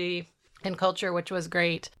mythology and culture, which was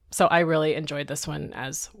great. So I really enjoyed this one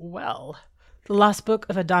as well. The Lost Book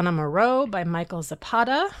of Adana Moreau by Michael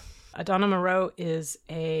Zapata. Adana Moreau is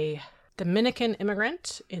a Dominican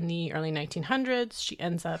immigrant in the early 1900s. She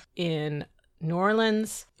ends up in New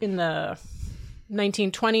Orleans in the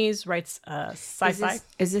 1920s, writes a sci-fi.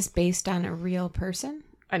 Is this based on a real person?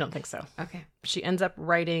 I don't think so. Okay. She ends up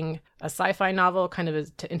writing a sci-fi novel kind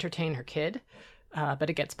of to entertain her kid,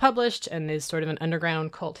 but it gets published and is sort of an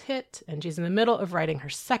underground cult hit. And she's in the middle of writing her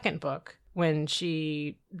second book when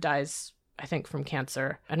she dies, I think, from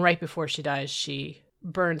cancer. And right before she dies, she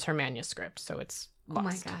burns her manuscript, so it's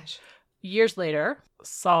lost. Oh my gosh. Years later,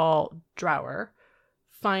 Saul Drower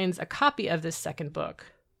finds a copy of this second book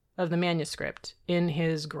of the manuscript in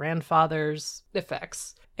his grandfather's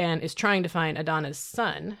effects and is trying to find Adana's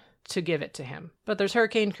son to give it to him. But there's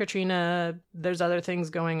Hurricane Katrina, there's other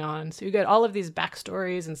things going on. So you get all of these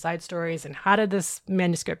backstories and side stories and how did this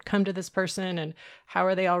manuscript come to this person and how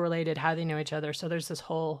are they all related, how they know each other. So there's this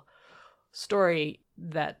whole story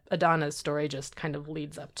that Adana's story just kind of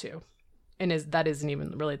leads up to. And that isn't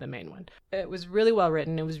even really the main one. It was really well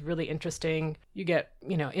written. It was really interesting. You get,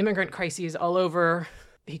 immigrant crises all over.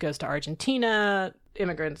 He goes to Argentina,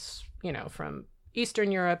 immigrants, from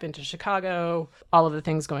Eastern Europe into Chicago, all of the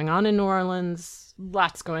things going on in New Orleans,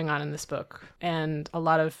 lots going on in this book, and a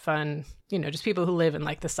lot of fun, just people who live in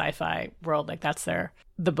like the sci-fi world, like that's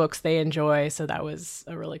the books they enjoy. So that was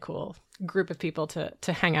a really cool group of people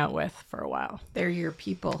to hang out with for a while. They're your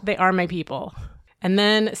people. They are my people. And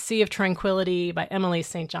then Sea of Tranquility by Emily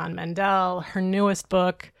St. John Mandel, her newest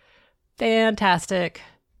book. Fantastic.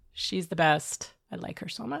 She's the best. I like her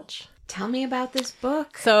so much. Tell me about this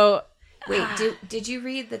book. So, wait, did you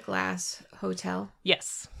read The Glass Hotel?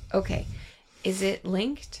 Yes. Okay. Is it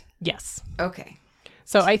linked? Yes. Okay.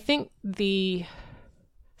 So I think the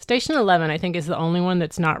Station 11, I think, is the only one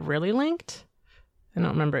that's not really linked. I don't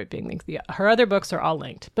remember it being linked. Her other books are all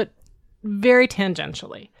linked, but very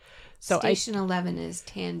tangentially. So Station 11 is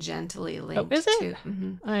tangentially linked. Oh, is it? To,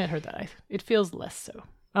 mm-hmm. I had heard that. It feels less so.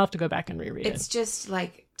 I'll have to go back and reread it. It's just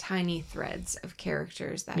like tiny threads of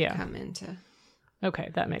characters that come into. Okay,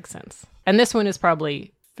 that makes sense. And this one is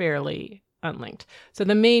probably fairly unlinked. So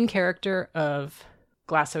the main character of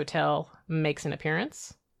Glass Hotel makes an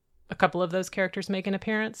appearance. A couple of those characters make an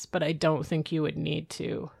appearance, but I don't think you would need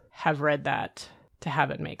to have read that to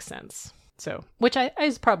have it make sense. So, which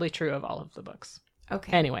is probably true of all of the books.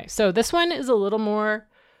 Okay. Anyway, so this one is a little more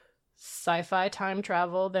sci-fi time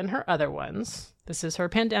travel than her other ones. This is her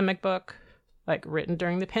pandemic book, like written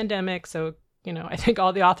during the pandemic. So, I think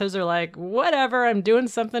all the authors are like, whatever, I'm doing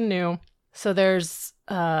something new. So there's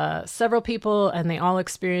several people and they all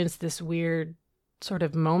experience this weird sort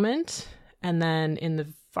of moment. And then in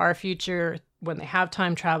the far future, when they have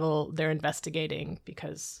time travel, they're investigating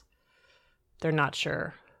because they're not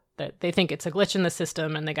sure. That they think it's a glitch in the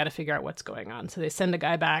system and they got to figure out what's going on. So they send a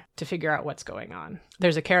guy back to figure out what's going on.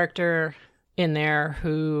 There's a character in there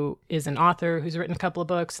who is an author who's written a couple of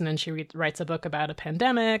books, and then she writes a book about a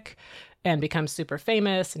pandemic and becomes super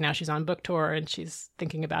famous. And now she's on book tour and she's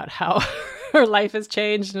thinking about how her life has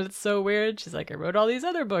changed. And it's so weird. She's like, I wrote all these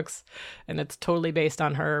other books and it's totally based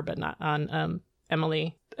on her, but not on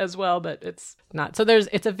Emily as well, but it's not. So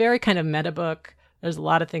it's a very kind of meta book. There's a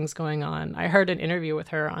lot of things going on. I heard an interview with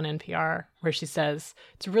her on NPR where she says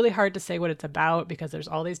it's really hard to say what it's about because there's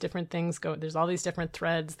all these different things there's all these different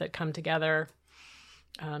threads that come together.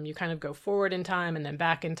 You kind of go forward in time and then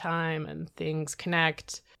back in time and things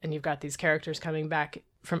connect. And you've got these characters coming back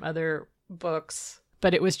from other books.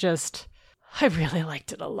 But it was just, I really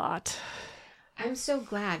liked it a lot. I'm so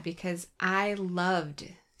glad because I loved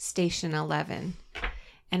Station 11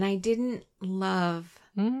 and I didn't love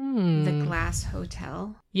The Glass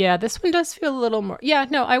Hotel. Yeah, this one does feel a little more. Yeah,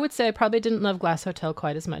 no, I would say I probably didn't love Glass Hotel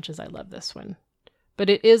quite as much as I love this one. But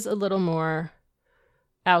it is a little more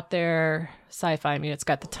out there sci-fi. I mean, it's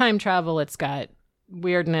got the time travel, it's got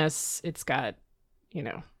weirdness, it's got,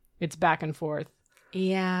 it's back and forth.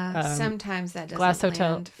 Yeah, sometimes that doesn't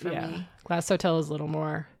land for me. Glass Hotel is a little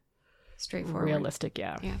more straightforward. Realistic,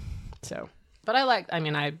 yeah. So, but I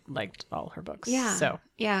liked all her books. Yeah. So,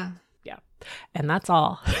 yeah. And that's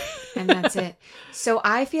all. And that's it. So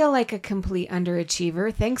I feel like a complete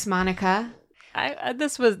underachiever. Thanks, Monica.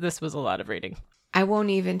 This was a lot of reading. I won't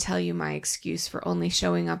even tell you my excuse for only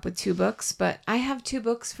showing up with 2 books, but I have 2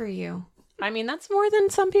 books for you. I mean, that's more than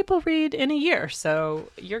some people read in a year, so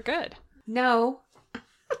you're good. No.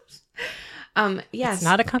 Yes. It's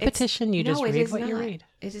not a competition. You just read what you read.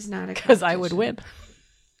 It is not a competition. Because I would win.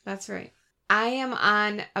 That's right. I am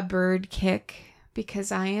on a bird kick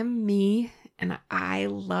because I am me and I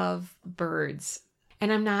love birds.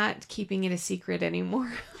 And I'm not keeping it a secret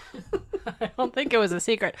anymore. I don't think it was a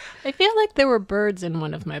secret. I feel like there were birds in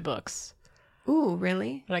one of my books. Ooh,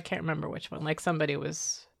 really? But I can't remember which one. Like somebody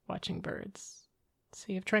was watching birds.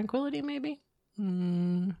 Sea of Tranquility, maybe?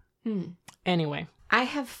 Anyway. I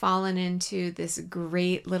have fallen into this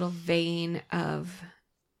great little vein of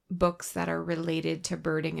books that are related to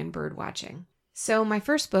birding and bird watching. So my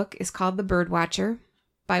first book is called The Birdwatcher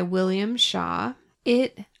by William Shaw.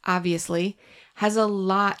 It obviously has a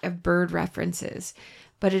lot of bird references,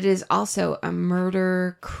 but it is also a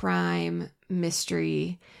murder, crime,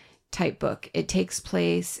 mystery type book. It takes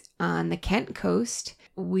place on the Kent coast.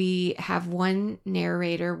 We have one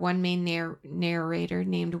main narrator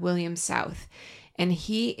named William South, and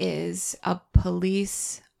he is a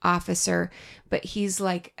police officer, but he's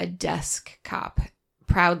like a desk cop,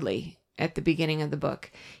 proudly, at the beginning of the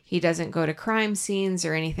book. He doesn't go to crime scenes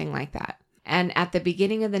or anything like that. And at the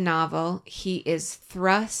beginning of the novel, he is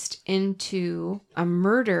thrust into a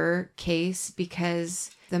murder case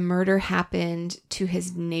because the murder happened to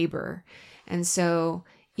his neighbor. And so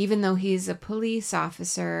even though he's a police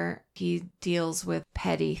officer, he deals with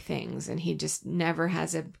petty things and he just never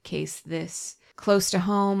has a case this close to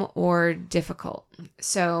home or difficult.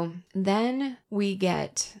 So then we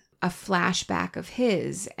get a flashback of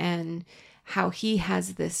his and how he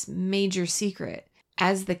has this major secret.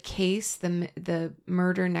 As the case, the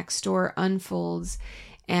murder next door unfolds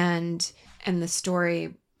and the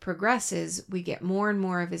story progresses, we get more and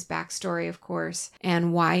more of his backstory, of course,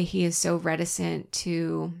 and why he is so reticent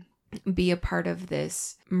to be a part of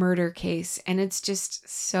this murder case. And it's just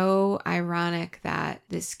so ironic that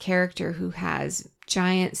this character who has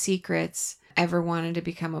giant secrets ever wanted to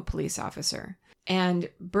become a police officer. And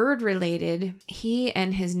bird related, he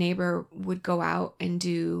and his neighbor would go out and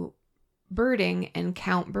do birding and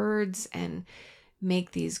count birds and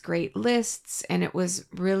make these great lists, and it was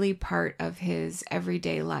really part of his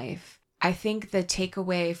everyday life. I think the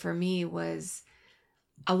takeaway for me was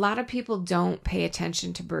a lot of people don't pay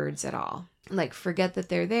attention to birds at all. Like, forget that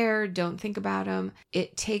they're there, don't think about them.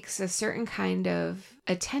 It takes a certain kind of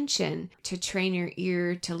attention to train your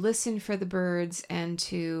ear to listen for the birds and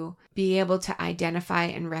to be able to identify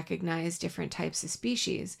and recognize different types of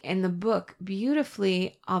species. And the book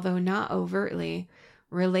beautifully, although not overtly,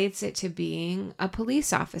 relates it to being a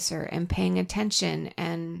police officer and paying attention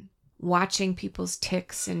and watching people's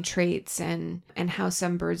tics and traits and how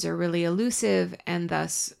some birds are really elusive and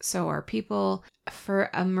thus so are people. For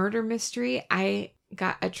a murder mystery, I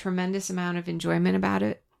got a tremendous amount of enjoyment about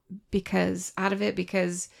it because of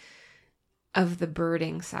the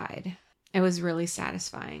birding side. It was really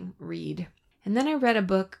satisfying read. And then I read a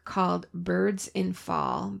book called Birds in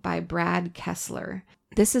Fall by Brad Kessler.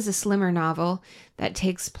 This is a slimmer novel that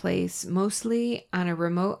takes place mostly on a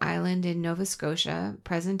remote island in Nova Scotia,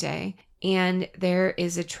 present day, and there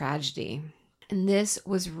is a tragedy. And this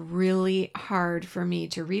was really hard for me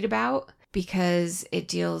to read about because it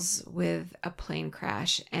deals with a plane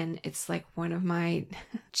crash, and it's like one of my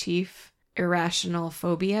chief irrational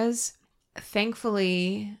phobias.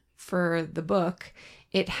 Thankfully for the book,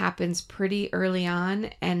 it happens pretty early on,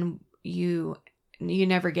 and you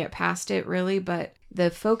never get past it really, but the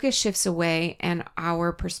focus shifts away and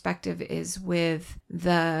our perspective is with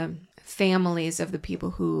the families of the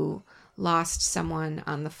people who lost someone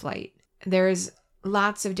on the flight. There's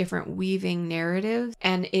lots of different weaving narratives,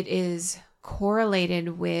 and it is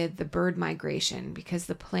correlated with the bird migration because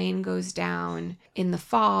the plane goes down in the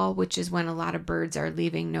fall, which is when a lot of birds are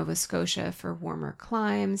leaving Nova Scotia for warmer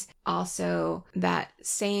climes. Also, that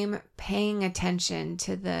same paying attention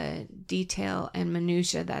to the detail and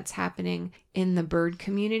minutia that's happening in the bird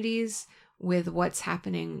communities with what's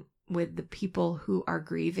happening with the people who are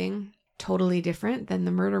grieving. Totally different than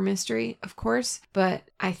the murder mystery, of course, but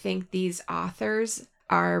I think these authors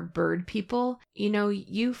are bird people. You know,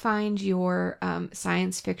 you find your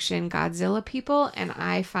science fiction Godzilla people, and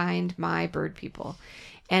I find my bird people.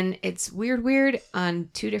 And it's weird on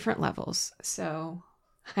two different levels. So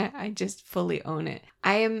I just fully own it.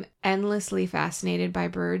 I am endlessly fascinated by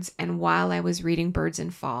birds. And while I was reading Birds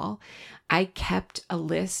in Fall, I kept a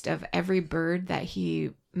list of every bird that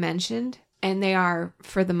he mentioned. And they are,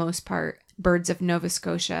 for the most part, birds of Nova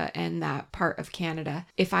Scotia and that part of Canada.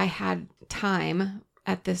 If I had time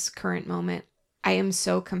at this current moment, I am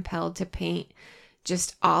so compelled to paint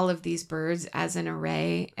just all of these birds as an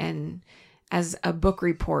array and as a book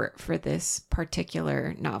report for this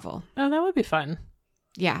particular novel. Oh, that would be fun.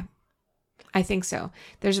 Yeah, I think so.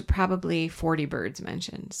 There's probably 40 birds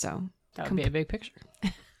mentioned, so that would be a big picture.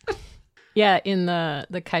 Yeah, in the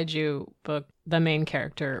kaiju book, the main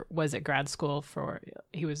character was at grad school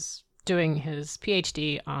he was doing his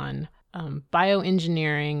PhD on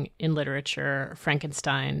bioengineering in literature,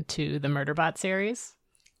 Frankenstein to the Murderbot series,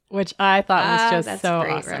 which I thought was just so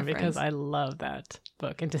awesome reference. Because I love that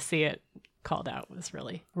book, and to see it called out was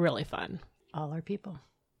really, really fun. All our people.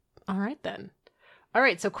 All right, then. All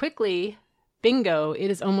right, so quickly, bingo, it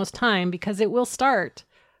is almost time because it will start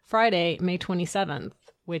Friday, May 27th,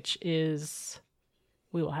 which is,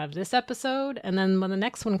 we will have this episode, and then when the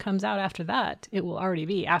next one comes out after that, it will already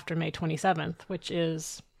be after May 27th, which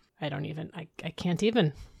is, I can't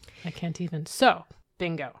even. So,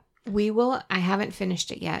 bingo. I haven't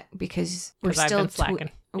finished it yet because we're still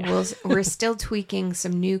slacking. We're still tweaking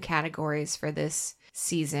some new categories for this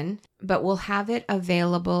season, but we'll have it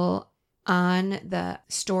available on the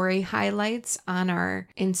story highlights on our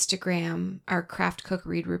Instagram, our Craft Cook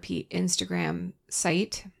Read Repeat Instagram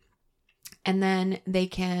site. And then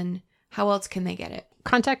how else can they get it?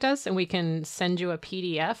 Contact us and we can send you a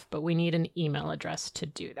PDF, but we need an email address to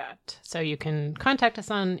do that. So you can contact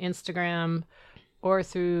us on Instagram or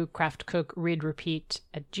through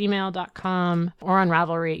craftcookreadrepeat@gmail.com or on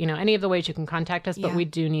Ravelry, any of the ways you can contact us, but we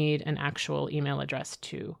do need an actual email address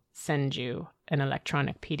to send you an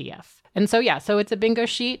electronic PDF. And so, so it's a bingo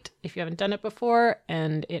sheet if you haven't done it before,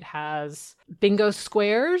 and it has bingo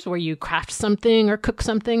squares where you craft something or cook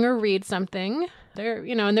something or read something. They're,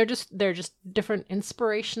 and they're just different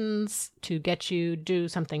inspirations to get you do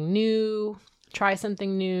something new, try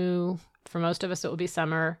something new. For most of us, it will be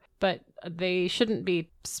summer, but they shouldn't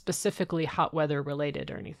be specifically hot weather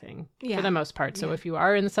related or anything for the most part. So if you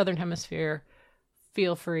are in the Southern Hemisphere,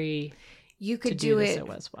 feel free. You could do it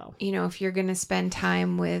as well. If you're going to spend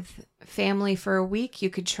time with family for a week, you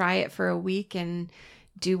could try it for a week and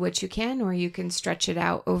do what you can, or you can stretch it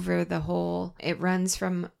out over the whole. It runs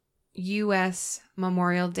from U.S.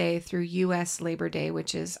 Memorial Day through U.S. Labor Day,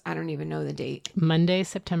 which is, I don't even know the date. Monday,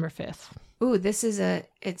 September 5th. Ooh,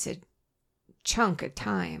 it's a chunk of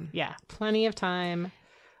time. Yeah, plenty of time.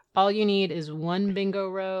 All you need is one bingo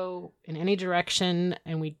row in any direction,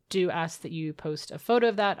 and we do ask that you post a photo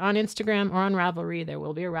of that on Instagram or on Ravelry. There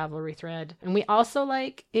will be a Ravelry thread. And we also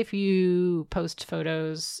like if you post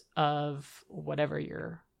photos of whatever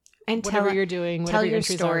you're doing, whatever your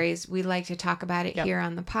stories. We like to talk about it here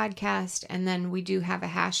on the podcast, and then we do have a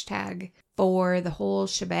hashtag for the whole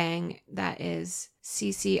shebang. That is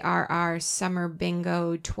CCRR Summer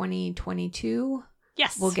Bingo 2022.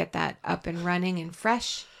 Yes. We'll get that up and running and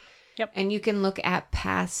fresh. Yep. And you can look at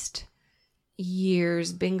past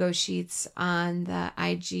years' bingo sheets on the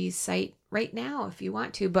IG site right now if you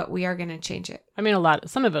want to, but we are going to change it. I mean,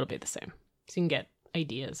 some of it will be the same. So you can get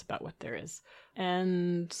ideas about what there is.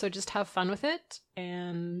 And so just have fun with it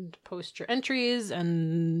and post your entries,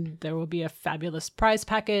 and there will be a fabulous prize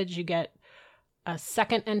package. You get a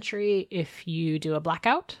second entry if you do a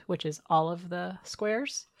blackout, which is all of the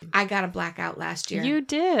squares. I got a blackout last year. You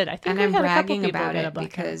did. I think, and I'm bragging about it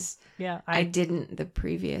because I didn't the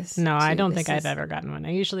previous. No, I don't think I've ever gotten one.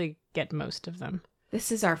 I usually get most of them.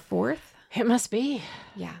 This is our fourth. It must be.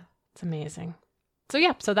 Yeah, it's amazing.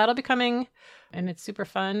 So that'll be coming, and it's super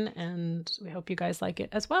fun, and we hope you guys like it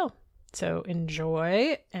as well. So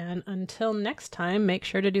enjoy, and until next time, make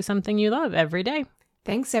sure to do something you love every day.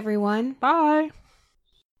 Thanks, everyone. Bye.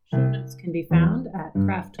 Show notes can be found at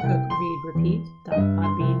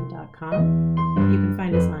craftcookreadrepeat.podbean.com. You can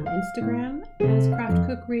find us on Instagram as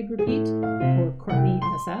craftcookreadrepeat or Courtney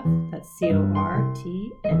SF, that's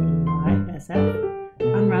CORTNEYSF.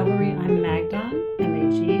 On Ravelry, I'm Magdon,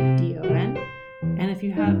 MAGDON. And if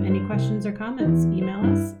you have any questions or comments, email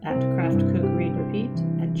us at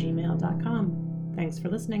craftcookreadrepeat@gmail.com. Thanks for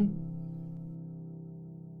listening.